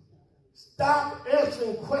open. Stop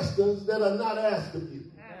answering questions that are not asked of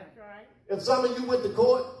you. If some of you went to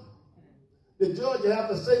court, the judge will have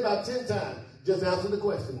to say about 10 times, just answer the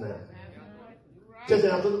question now. Just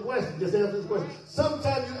answer the question. Just answer the question.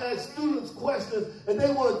 Sometimes you ask students questions and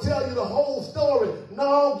they want to tell you the whole story.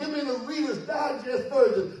 No, give me the Reader's Digest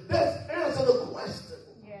version. Let's answer the question.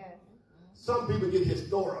 Yes. Some people get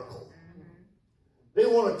historical. They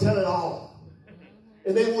want to tell it all.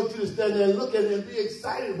 And they want you to stand there and look at it and be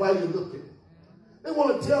excited while you're looking. They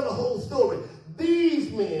want to tell the whole story.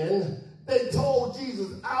 These men, they told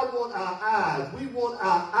Jesus, I want our eyes. We want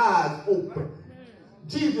our eyes open.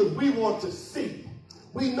 Jesus, we want to see.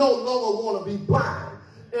 We no longer want to be blind.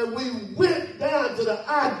 And we went down to the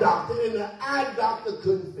eye doctor, and the eye doctor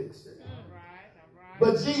couldn't fix it.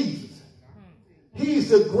 But Jesus, he's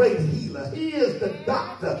the great healer. He is the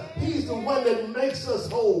doctor. He's the one that makes us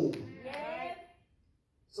whole.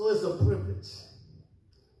 So it's a privilege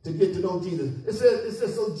to get to know Jesus. It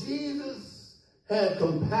says, so Jesus had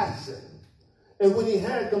compassion. And when he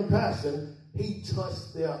had compassion, he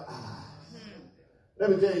touched their eyes. Let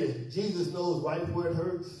me tell you, Jesus knows right where it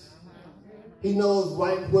hurts. He knows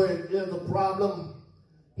right where it is a problem.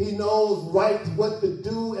 He knows right what to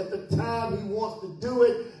do at the time he wants to do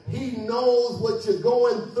it. He knows what you're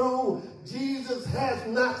going through. Jesus has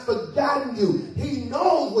not forgotten you. He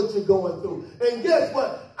knows what you're going through. And guess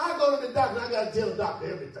what? I go to the doctor, I got to tell the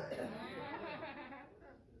doctor everything.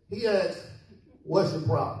 He asks, what's your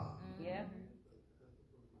problem? Yeah.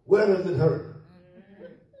 Where does it hurt?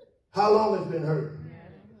 How long has it been hurting?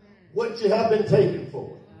 What you have been taking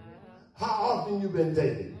for? How often you been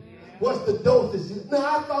taking? What's the dosage? Now,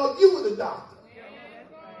 I thought you were the doctor.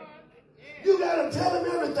 You got to tell him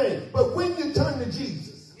everything. But when you turn to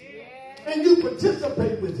Jesus and you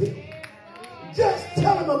participate with him, just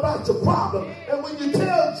tell him about your problem. And when you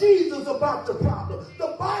tell Jesus about your problem,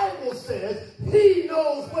 the Bible says he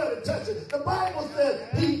knows where to touch it. The Bible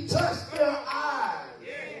says he touched their eyes.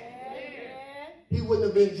 He wouldn't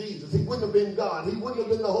have been Jesus. He wouldn't have been God. He wouldn't have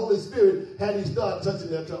been the Holy Spirit had he started touching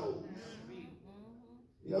their toes.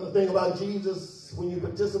 The other thing about Jesus, when you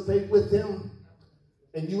participate with him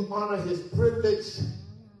and you honor his privilege,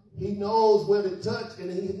 he knows where to touch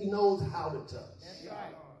and he knows how to touch. That's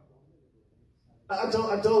right. I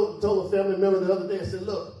told a family member the other day, I said,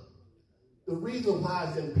 look, the reason why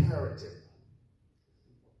it's imperative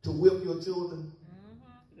to whip your children,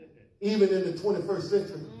 even in the 21st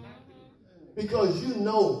century, because you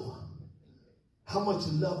know how much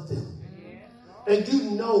you love them. And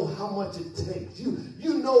you know how much it takes. You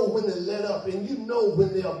know when they let up, and you know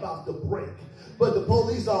when they're about to break. But the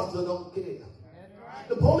police officer don't care.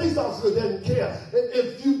 The police officer doesn't care.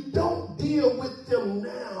 If you don't deal with them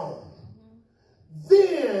now,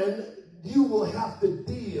 then you will have to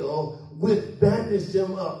deal with bandaging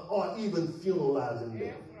them up or even funeralizing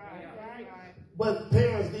them. But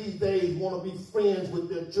parents these days want to be friends with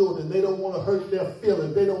their children. They don't want to hurt their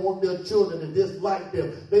feelings. They don't want their children to dislike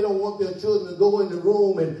them. They don't want their children to go in the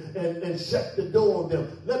room and shut the door on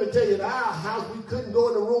them. Let me tell you, in our house, we couldn't go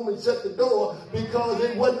in the room and shut the door because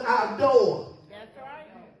it wasn't our door. That's right.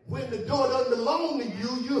 When the door doesn't belong to you,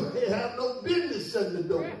 you have no business shutting the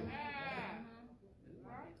door.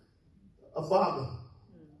 A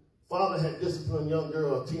father had disciplined a young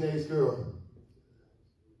girl, a teenage girl.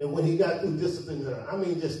 And when he got through disciplining her, I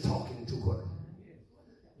mean just talking to her.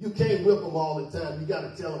 You can't whip them all the time. You got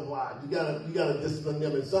to tell them why. You got to discipline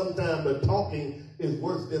them. And sometimes the talking is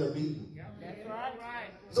worse than a beating. That's right.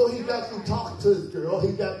 So he got through talking to this girl.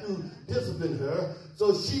 He got through disciplining her.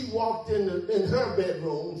 So she walked in her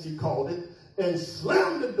bedroom, she called it, and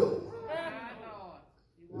slammed the door.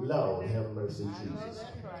 Lord have mercy, Jesus.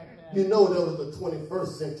 You know that was the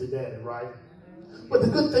 21st century daddy, right? But the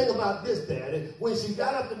good thing about this daddy, when she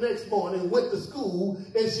got up the next morning, went to school,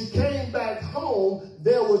 and she came back home,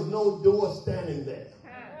 there was no door standing there.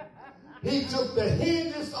 He took the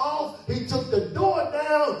hinges off. He took the door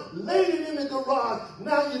down, laid it in the garage.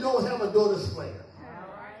 Now you don't have a door to slam.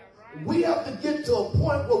 We have to get to a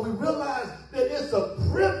point where we realize that it's a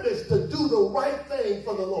privilege to do the right thing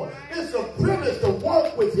for the Lord. It's a privilege to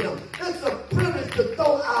walk with him. It's a privilege to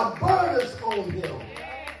throw our burdens on him.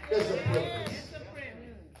 It's a privilege.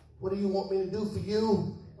 What do you want me to do for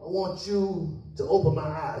you? I want you to open my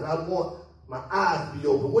eyes. I want my eyes to be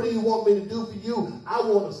open. What do you want me to do for you? I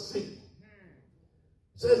want to see.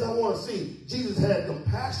 Says I want to see. Jesus had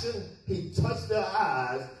compassion. He touched their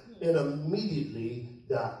eyes, and immediately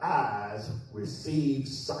their eyes received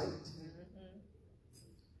sight.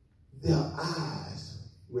 Their eyes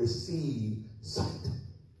received sight.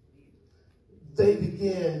 They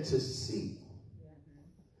began to see.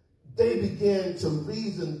 They began to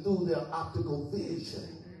reason through their optical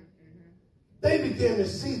vision. They began to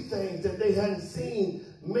see things that they hadn't seen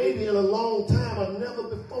maybe in a long time or never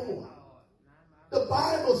before. The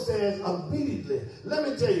Bible says immediately. Let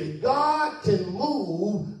me tell you, God can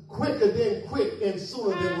move quicker than quick and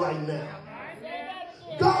sooner than right now.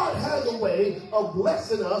 God has a way of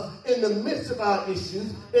blessing us in the midst of our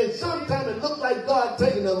issues, and sometimes it looks like God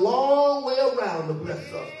taking a long way around to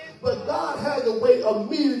bless us. But God has a way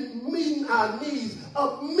of meeting our needs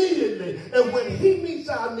immediately, and when he meets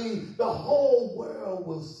our needs, the whole world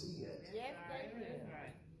will see it.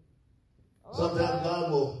 Sometimes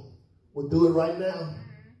God will do it right now.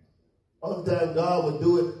 Other times God will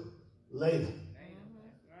do it later.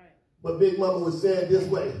 But Big Mama would say it this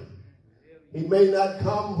way. He may not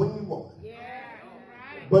come when you want it,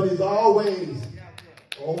 but he's always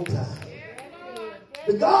on time.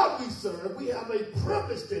 The God we serve, we have a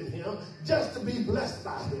privilege in him just to be blessed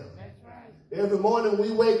by him. Every morning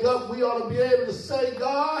we wake up, we ought to be able to say,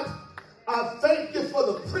 God, I thank you for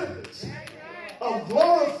the privilege of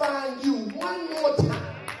glorifying you one more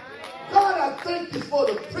time. God, I thank you for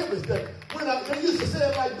the privilege that when they used to say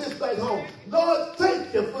it like this back home. Lord,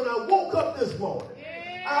 thank you for when I woke up this morning.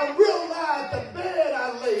 I realized the bed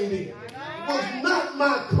I laid in was not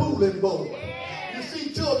my cooling board. You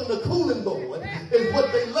see, children, the cooling board is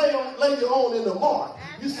what they lay on in the mark.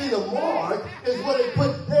 You see, the mark is where they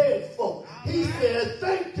put dead folk. He said,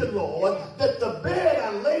 thank you, Lord, that the bed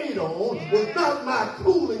I laid on was not my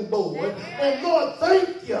cooling board. And Lord,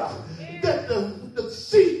 thank you that the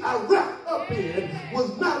seat I wrapped up in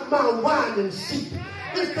was not my winding sheet.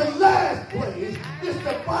 It's the last place, it's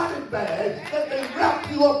the body bag that they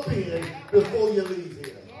wrap you up in before you leave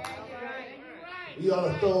here. We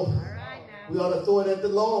ought to throw it at the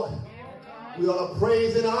Lord. We ought to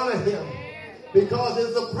praise and honor him because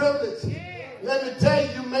it's a privilege. Let me tell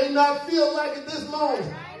you, you may not feel like it this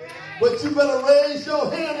morning, but you better raise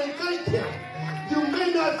your hand and thank him. You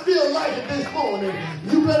may not feel like it this morning.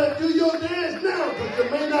 You better do your dance now because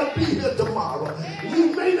you may not be here tomorrow.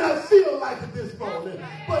 You may not feel like it this morning,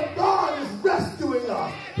 but God is rescuing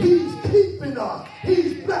us. He's keeping us.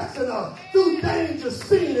 He's blessing us through danger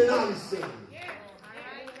seen and unseen.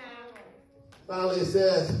 Finally, it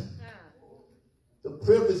says, the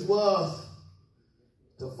privilege was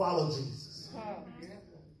to follow Jesus.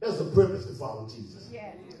 It's a privilege to follow Jesus.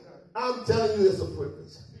 I'm telling you, it's a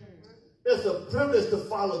privilege. It's a privilege to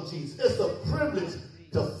follow Jesus. It's a privilege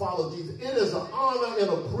to follow Jesus. It is an honor and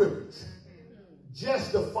a privilege.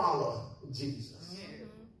 just to follow Jesus.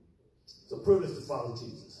 It's a privilege to follow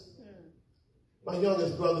Jesus. My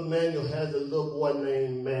youngest brother, Manuel, has a little boy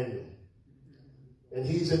named Manuel. And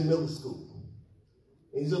he's in middle school.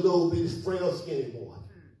 He's a little bitty, frail, skinny boy.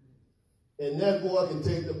 And that boy can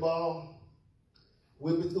take the ball,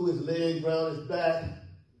 whip it through his legs, round his back,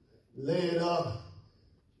 lay it up.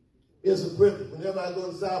 It's a privilege. Whenever I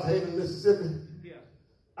go to South Haven, Mississippi,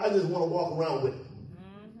 I just want to walk around with him.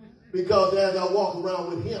 Because as I walk around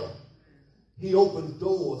with him, he opens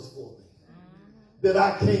doors for me that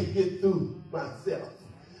I can't get through myself.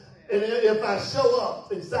 And if I show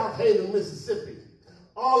up in South Haven, Mississippi,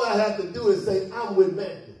 all I have to do is say, I'm with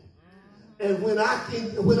Manuel. And when I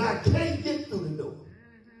can't get through the door,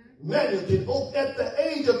 Manuel can open. At the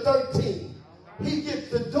age of 13, he gets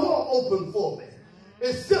the door open for me.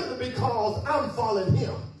 It's simply because I'm following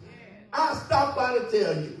him. I stop by to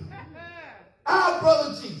tell you, our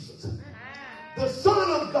brother Jesus, the Son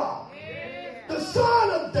of God, the Son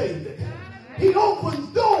of David, he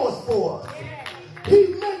opens doors for us. He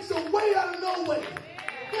makes a way out of no way.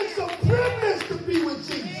 It's a privilege to be with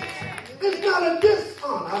Jesus. It's not a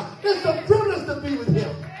dishonor. It's a privilege to be with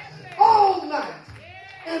him. All night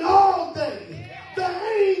and all day, the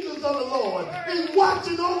angels of the Lord is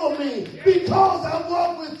watching over me because I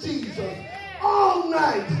walk with Jesus. All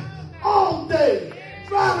night, all day,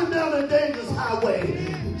 driving down the dangerous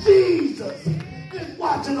highway, Jesus is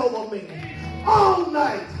watching over me. All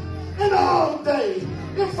night and all day,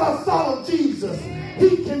 if I follow Jesus,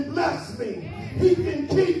 he can bless me. He can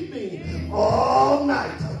keep me all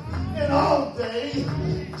night and all day.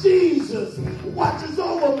 Jesus watches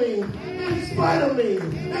over me in spite of me,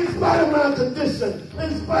 in spite of my condition,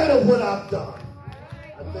 in spite of what I've done.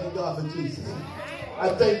 I thank God for Jesus. I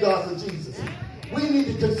thank God for Jesus. We need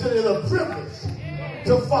to consider it a privilege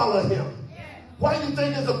to follow him. Why do you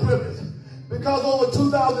think it's a privilege? Because over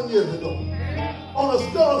 2,000 years ago, on a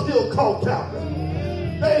skull hill called Calvary,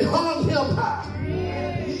 they hung him high.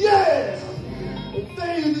 Yeah,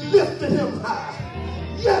 they lifted him high.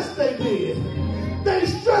 Yes, they did. They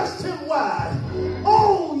stretched him wide.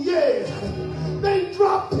 Oh, yeah. They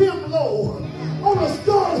dropped him low on a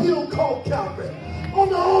skull hill called Calvary, on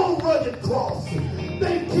the old rugged cross.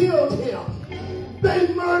 They killed him.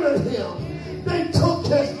 They murdered him. They took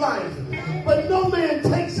his life. But no man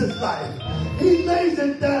takes his life. He lays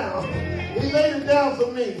it down. He laid it down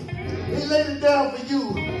for me. He laid it down for you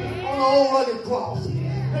on the old rugged cross.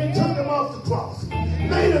 They took him off the cross,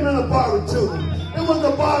 laid him in a borrowed tomb. It was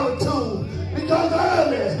a borrowed tomb because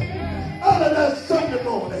early that Sunday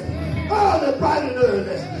morning, bright and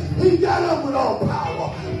early, he got up with all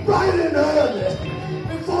power, bright and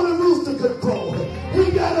early, before the rooster could crow.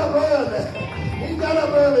 He got up early. He got up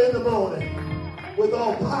early in the morning with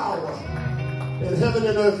all power in heaven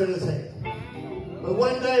and earth in his hand. But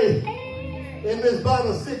one day, in this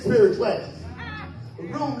Bible 6 period class,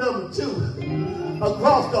 room number 2,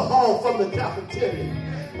 across the hall from the cafeteria,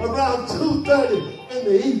 around 2:30 in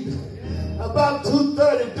the evening, about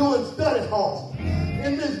 2:30 doing study hall,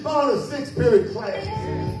 in this Bible 6 period class,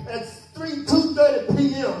 at 2:30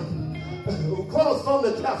 p.m., across from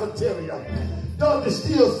the cafeteria, Dr.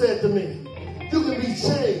 Steele said to me, you can be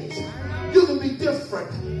changed. You can be different.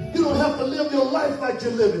 You don't have to live your life like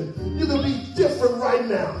you're living. You can be different right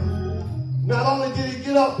now. Not only did he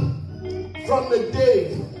get up from the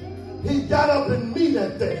dead, he got up in me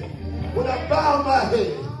that day when I bowed my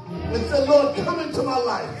head and said, Lord, come into my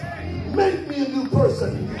life. Make me a new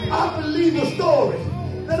person. I believe the story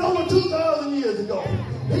that over 2,000 years ago,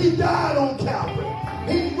 he died on Calvary.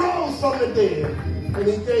 He rose from the dead, and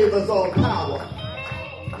he gave us all power.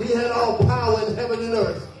 He had all power in heaven and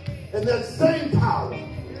earth. And that same power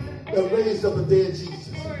that raised up a dead Jesus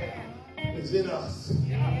is in us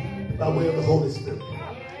by way of the Holy Spirit.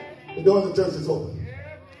 The door of the church is open.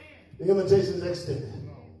 The invitation is extended.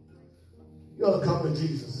 You ought to come to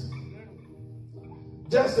Jesus.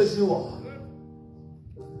 Just as you are.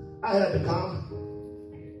 I had to come.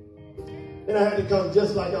 And I had to come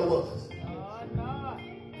just like I was.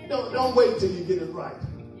 Don't wait till you get it right.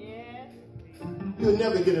 You'll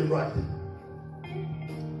never get it right.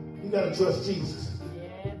 You got to trust Jesus.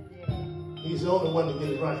 He's the only one to get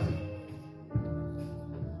it right.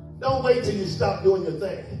 Don't wait till you stop doing your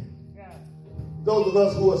thing. Those of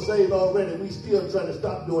us who are saved already, we still trying to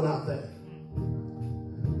stop doing our thing.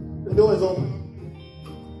 The door is open.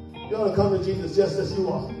 You ought to come to Jesus just as you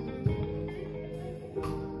are.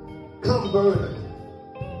 Come burdened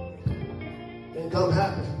and come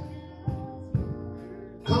happy.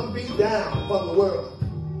 Come beat down from the world,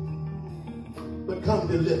 but come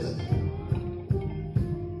delivered.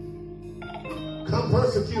 Come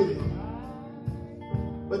persecuted,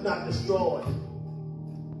 but not destroyed.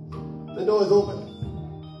 The door is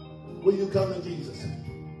open. Will you come to Jesus?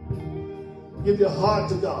 Give your heart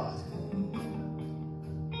to God.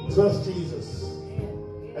 Trust Jesus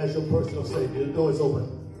as your personal Savior. The door is open.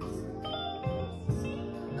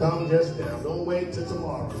 Come just now. Don't wait till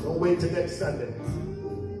tomorrow. Don't wait till next Sunday.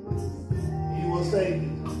 He will save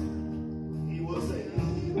you. He will save you.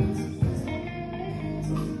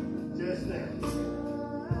 Just now.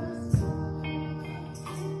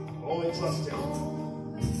 Only trust Him.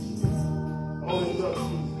 Only trust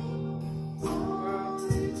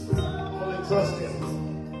Jesus. Only trust Him.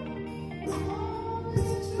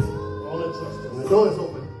 Only trust Him. The door is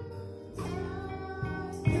open.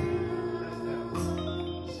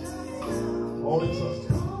 Only trust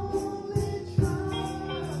Him.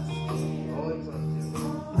 Only trust Him.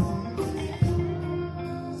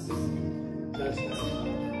 Just now.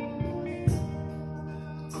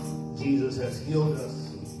 Jesus has healed us.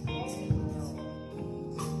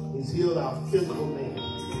 He's healed our physical man.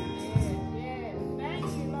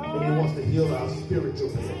 And He wants to heal our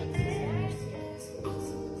spiritual man.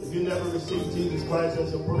 If you never received Jesus Christ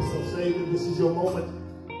as your personal Savior, this is your moment.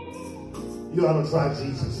 You ought to try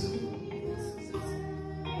Jesus.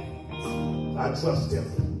 I trust Him.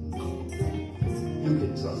 You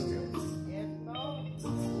can trust Him.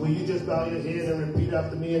 Will you just bow your head and repeat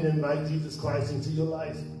after me and invite Jesus Christ into your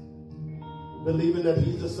life? Believing that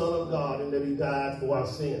He's the Son of God and that He died for our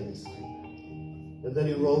sins and that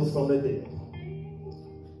He rose from the dead.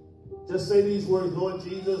 Just say these words, Lord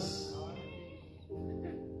Jesus,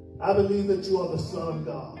 I believe that You are the Son of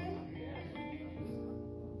God.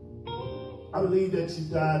 I believe that You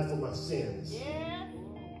died for my sins.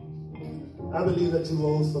 I believe that You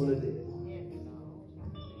rose from the dead.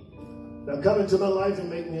 Now come into my life and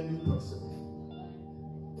make me a new person.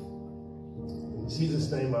 In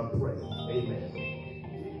Jesus' name I pray. Amen.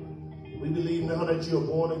 We believe now that you're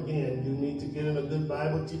born again, you need to get in a good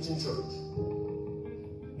Bible teaching church.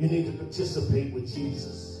 You need to participate with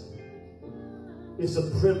Jesus. It's a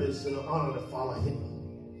privilege and an honor to follow Him.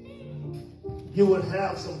 You would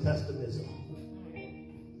have some pessimism,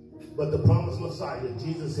 but the promised Messiah,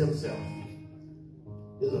 Jesus Himself,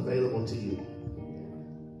 is available to you.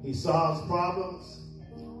 He solves problems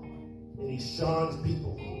and He shuns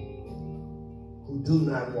people who do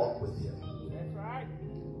not walk with Him. That's right.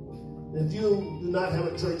 If you do not have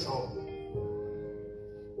a church home,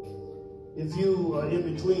 if you are in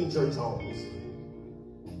between church homes,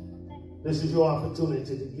 this is your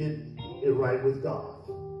opportunity to get it right with God.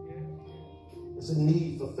 It's a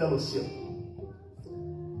need for fellowship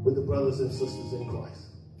with the brothers and sisters in Christ.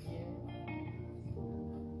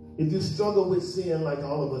 If you struggle with sin like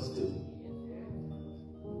all of us do,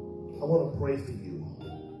 I want to pray for you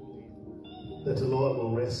that the Lord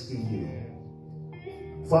will rescue you.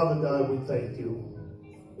 Father God, we thank You.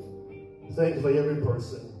 Thank You for every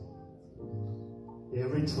person,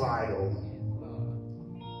 every trial,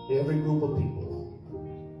 every group of people.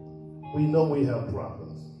 We know we have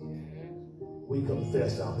problems. We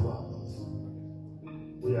confess our problems.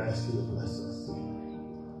 We ask You to bless us.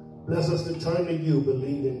 Bless us to turn to You,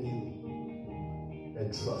 believe in You,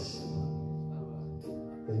 and trust You.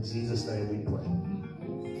 In Jesus' name we pray.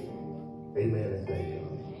 Amen and thank God.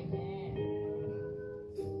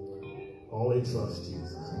 Only trust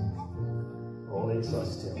Jesus. Only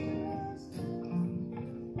trust Him.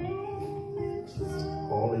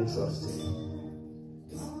 Only trust Him.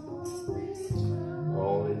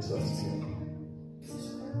 Only trust Him.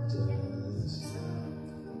 Just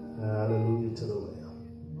hallelujah to the Lamb.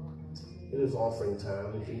 It is offering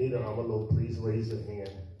time. If you need an envelope, please raise your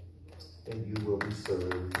hand and you will be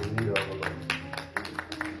served. We need an envelope.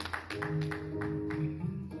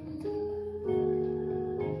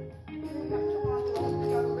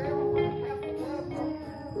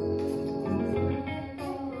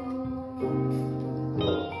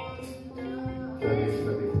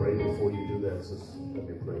 Let me pray before you do that. Let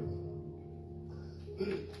me pray.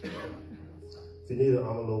 If you need an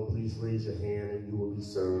envelope, please raise your hand and you will be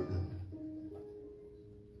served.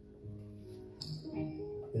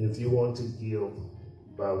 And if you want to give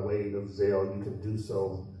by way of Zelle, you can do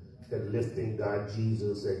so at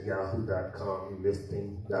Lifting.Jesus@yahoo.com,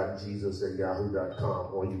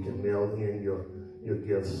 Lifting.Jesus@yahoo.com, or you can mail in your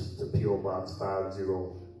gifts to P.O. Box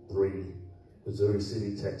 503, Missouri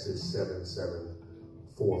City, Texas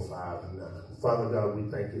 77459. Father God, we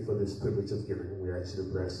thank You for this privilege of giving. We ask You to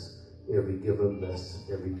bless every giver, bless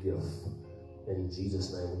every gift. In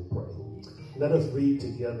Jesus' name we pray. Let us read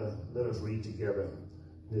together.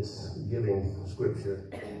 This giving scripture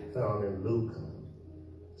found in Luke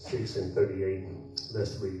 6:38.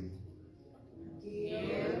 Let's read.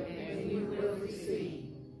 Give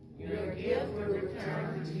Your gift will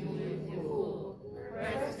return to you in full,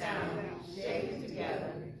 pressed down, shaken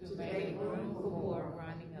together, to make room for more,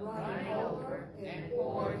 running over, and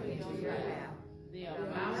poured into your lap. The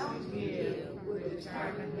amount you give will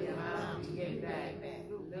determine the amount you get back.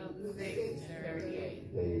 Luke 6:38.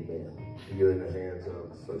 Amen. You're in the hands of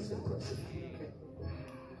first impression.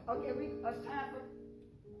 Okay,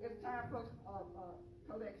 it's time for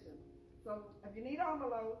collection. So if you need an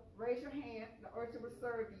envelope, raise your hand. The usher will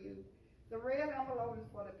serve you. The red envelope is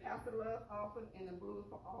for the pastor love offering, and the blue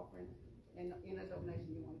for offering and any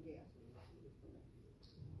donation you want to give.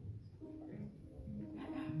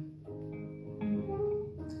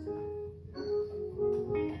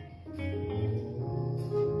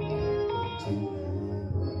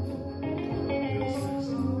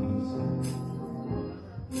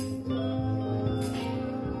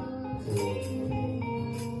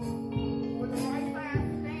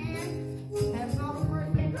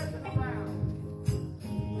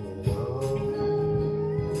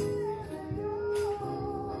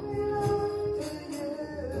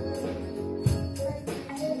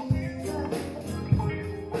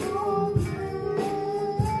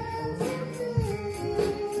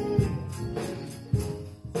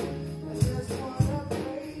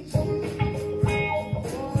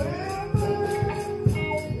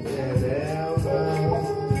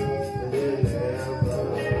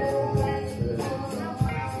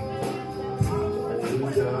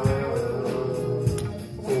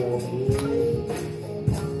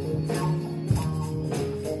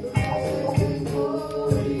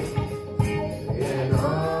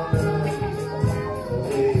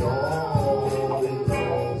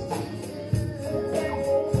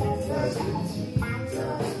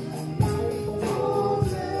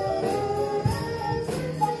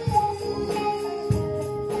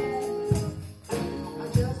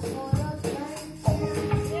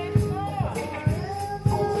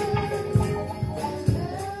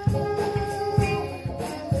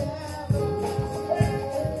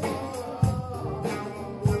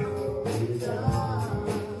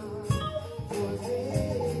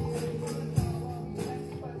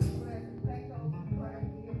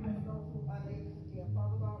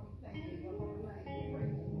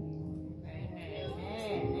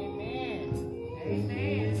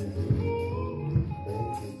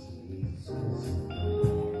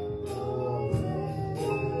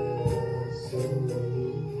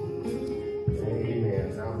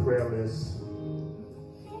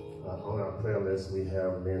 We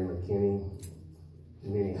have Lynn McKinney,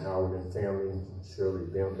 Minnie Howard and family, Shirley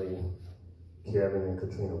Bentley, Kevin and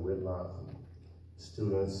Katrina Whitlock,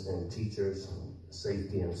 students and teachers,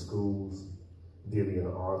 safety in schools, Vivian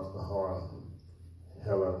Hara,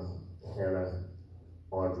 Helen, Hannah,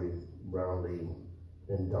 Audrey Brownlee,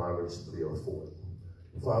 and Darvish 304.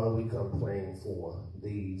 Father, we come praying for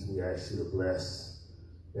these. We ask you to bless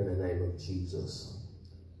in the name of Jesus.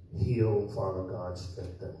 Heal, Father God,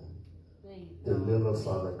 strengthen. Deliver,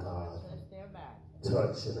 Father God.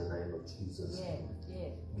 Touch in the name of Jesus.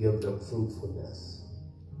 Give them fruitfulness.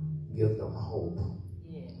 Give them hope.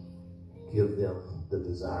 Give them the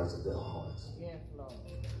desires of their hearts.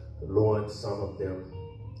 Lord, some of them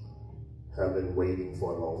have been waiting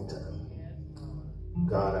for a long time.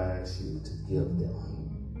 God, I ask you to give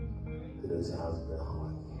them the desires of their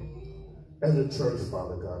heart. As a church,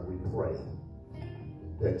 Father God, we pray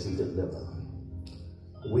that you deliver.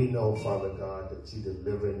 We know, Father God, that you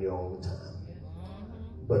deliver in your own time.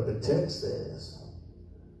 But the text says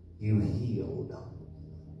you healed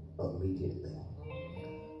immediately.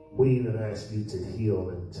 We even ask you to heal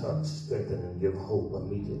and touch, strengthen, and give hope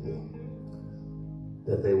immediately.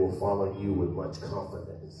 That they will follow you with much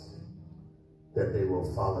confidence. That they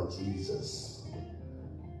will follow Jesus.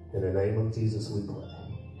 In the name of Jesus we pray.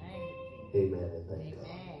 Amen and thank God.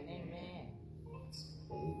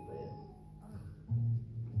 Amen.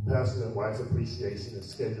 Pastor and wife appreciation is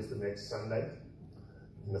scheduled for next Sunday.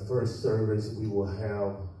 In the first service, we will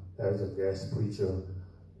have as a guest preacher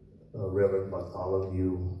Reverend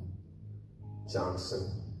Bartholomew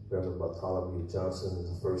Johnson. Reverend Bartholomew Johnson is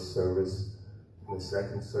the first service. In the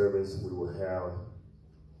second service, we will have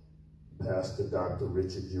Pastor Dr.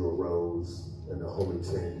 Richard Jewel Rose and the Holy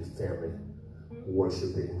Trinity family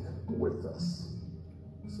worshiping with us.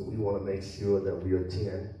 So we want to make sure that we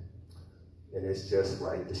attend. And it's just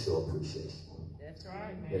right to show appreciation. That's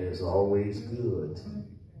right, man. It is always good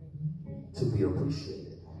to be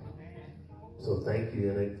appreciated. So thank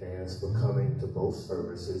you in advance for coming to both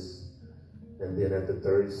services. And then at the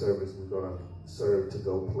third service, we're going to serve to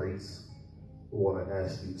go place. We want to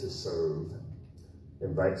ask you to serve.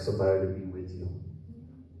 Invite somebody to be with you.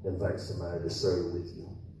 Invite somebody to serve with you.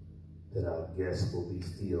 that our guests will be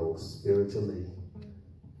filled spiritually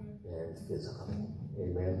and physically.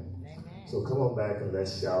 Amen. Amen. So come on back and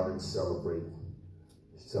let's shout and celebrate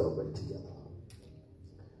together.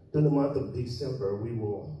 During the month of December, we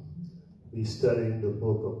will be studying the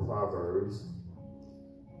book of Proverbs.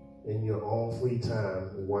 In your own free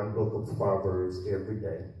time, one book of Proverbs every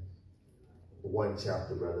day. One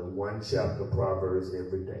chapter of Proverbs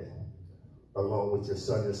every day, along with your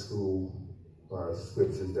Sunday school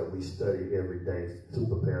scriptures that we study every day to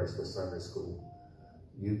prepare us for Sunday school.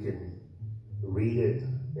 You can read it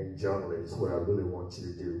and journal it. It's what I really want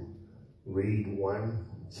you to do. Read one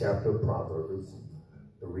chapter of Proverbs,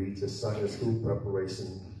 read your Sunday school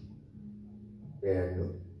preparation,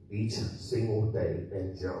 and each single day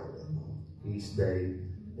and journal it. Each day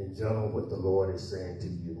and journal what the Lord is saying to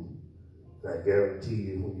you. And I guarantee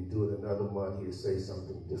you, when you do it another month, he'll say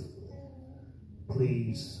something different.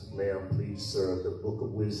 Please, ma'am, please serve the book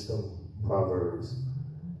of wisdom, Proverbs,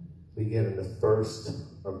 beginning the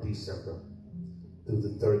 1st of December through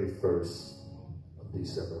the 31st of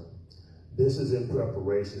December. This is in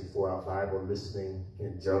preparation for our Bible listening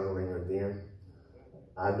and journaling again.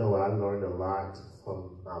 I know I learned a lot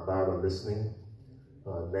from our Bible listening,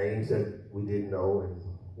 names that we didn't know and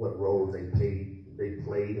what role they played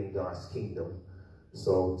in God's kingdom.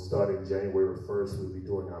 So starting January 1st, we'll be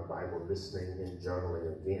doing our Bible listening and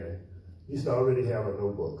journaling again. You should already have a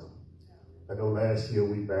notebook. I know last year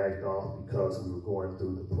we backed off because we were going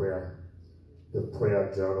through the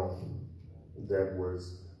prayer journal that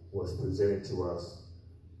was presented to us.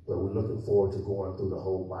 But we're looking forward to going through the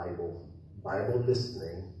whole Bible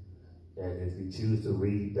listening. And if you choose to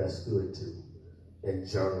read, that's good too. And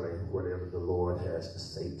journaling whatever the Lord has to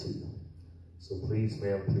say to you. So please,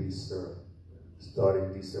 ma'am, please, sir,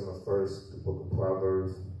 starting December 1st, the book of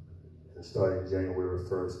Proverbs, and starting January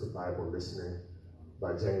 1st, the Bible listening.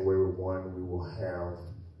 By January 1, we will have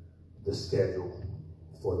the schedule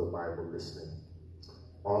for the Bible listening.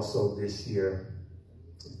 Also this year,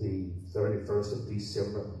 the 31st of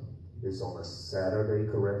December is on a Saturday,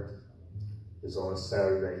 correct? It's on a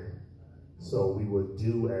Saturday. So we will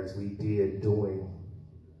do as we did during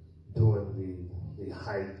the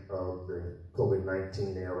height of the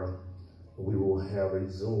COVID-19 era. We will have a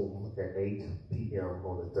Zoom at 8 p.m.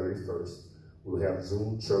 on the 31st. We'll have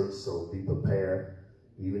Zoom church, so be prepared.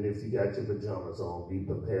 Even if you got your pajamas on, be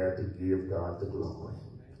prepared to give God the glory.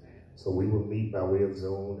 So we will meet by way of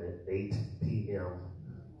Zoom at 8 p.m.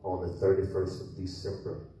 on the 31st of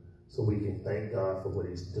December. So we can thank God for what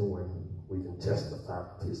he's doing. We can testify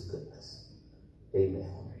of his goodness.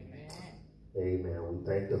 Amen. Amen. We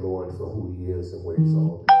thank the Lord for who he is and what he's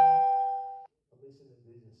all about. A mission and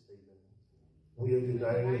vision statement. We are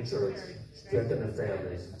uniting the church, strengthening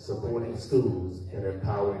families, supporting schools, and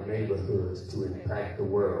empowering neighborhoods to impact the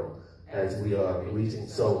world as we are reaching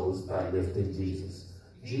souls by lifting Jesus.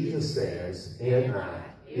 Jesus says, and I,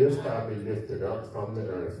 if I be lifted up from the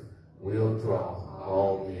earth, will draw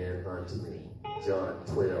all men unto me. John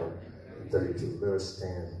 12:32. Let us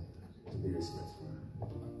stand to be dismissed.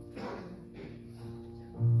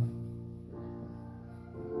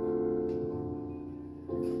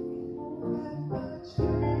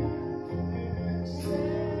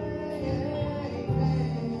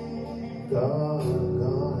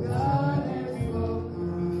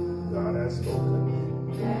 God has spoken.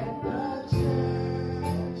 Let the church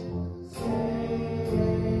say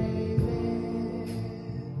amen.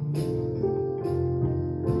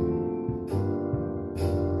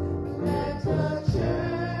 Let the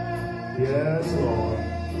church. Yes, Lord.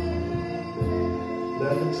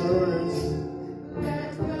 Let the church.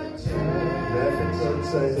 Let the church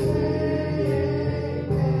say amen.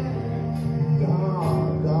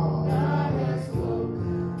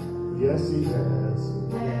 Yes, he has.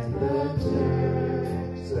 Let the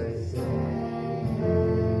church say amen.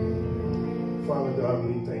 Father God,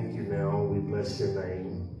 we thank you now. We bless your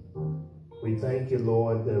name. We thank you,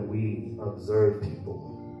 Lord, that we observe people.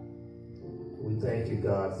 We thank you,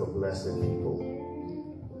 God, for blessing people.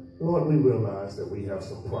 Lord, we realize that we have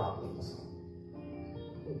some problems.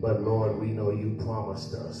 But Lord, we know you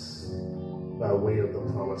promised us by way of the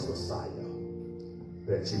promised Messiah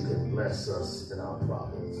that you can bless us in our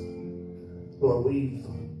problems. Lord, we've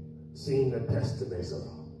seen the pessimism,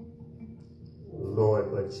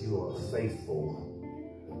 Lord, but you are faithful,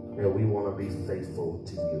 and we want to be faithful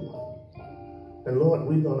to you. And Lord,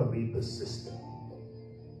 we're going to be persistent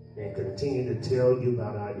and continue to tell you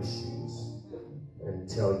about our issues and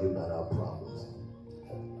tell you about our problems.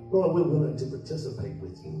 Lord, we're willing to participate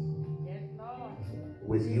with you. Yes, Lord.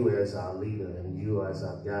 With you as our leader and you as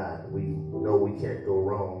our guide. We know we can't go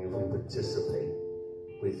wrong if we participate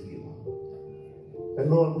with you. And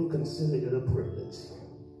Lord, we consider it a privilege.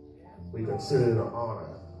 We consider it an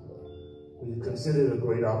honor. We consider it a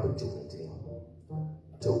great opportunity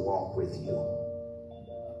to walk with you.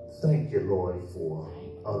 Thank you, Lord, for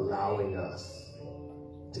allowing us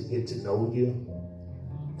to get to know you,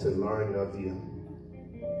 to learn of you,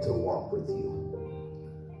 to walk with you.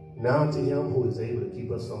 Now unto him who is able to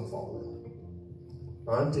keep us from falling,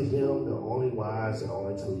 unto him the only wise and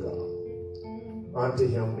only true God, unto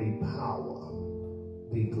him be power,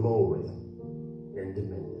 be glory, and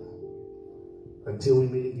dominion. Until we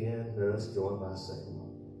meet again, let us join by saying,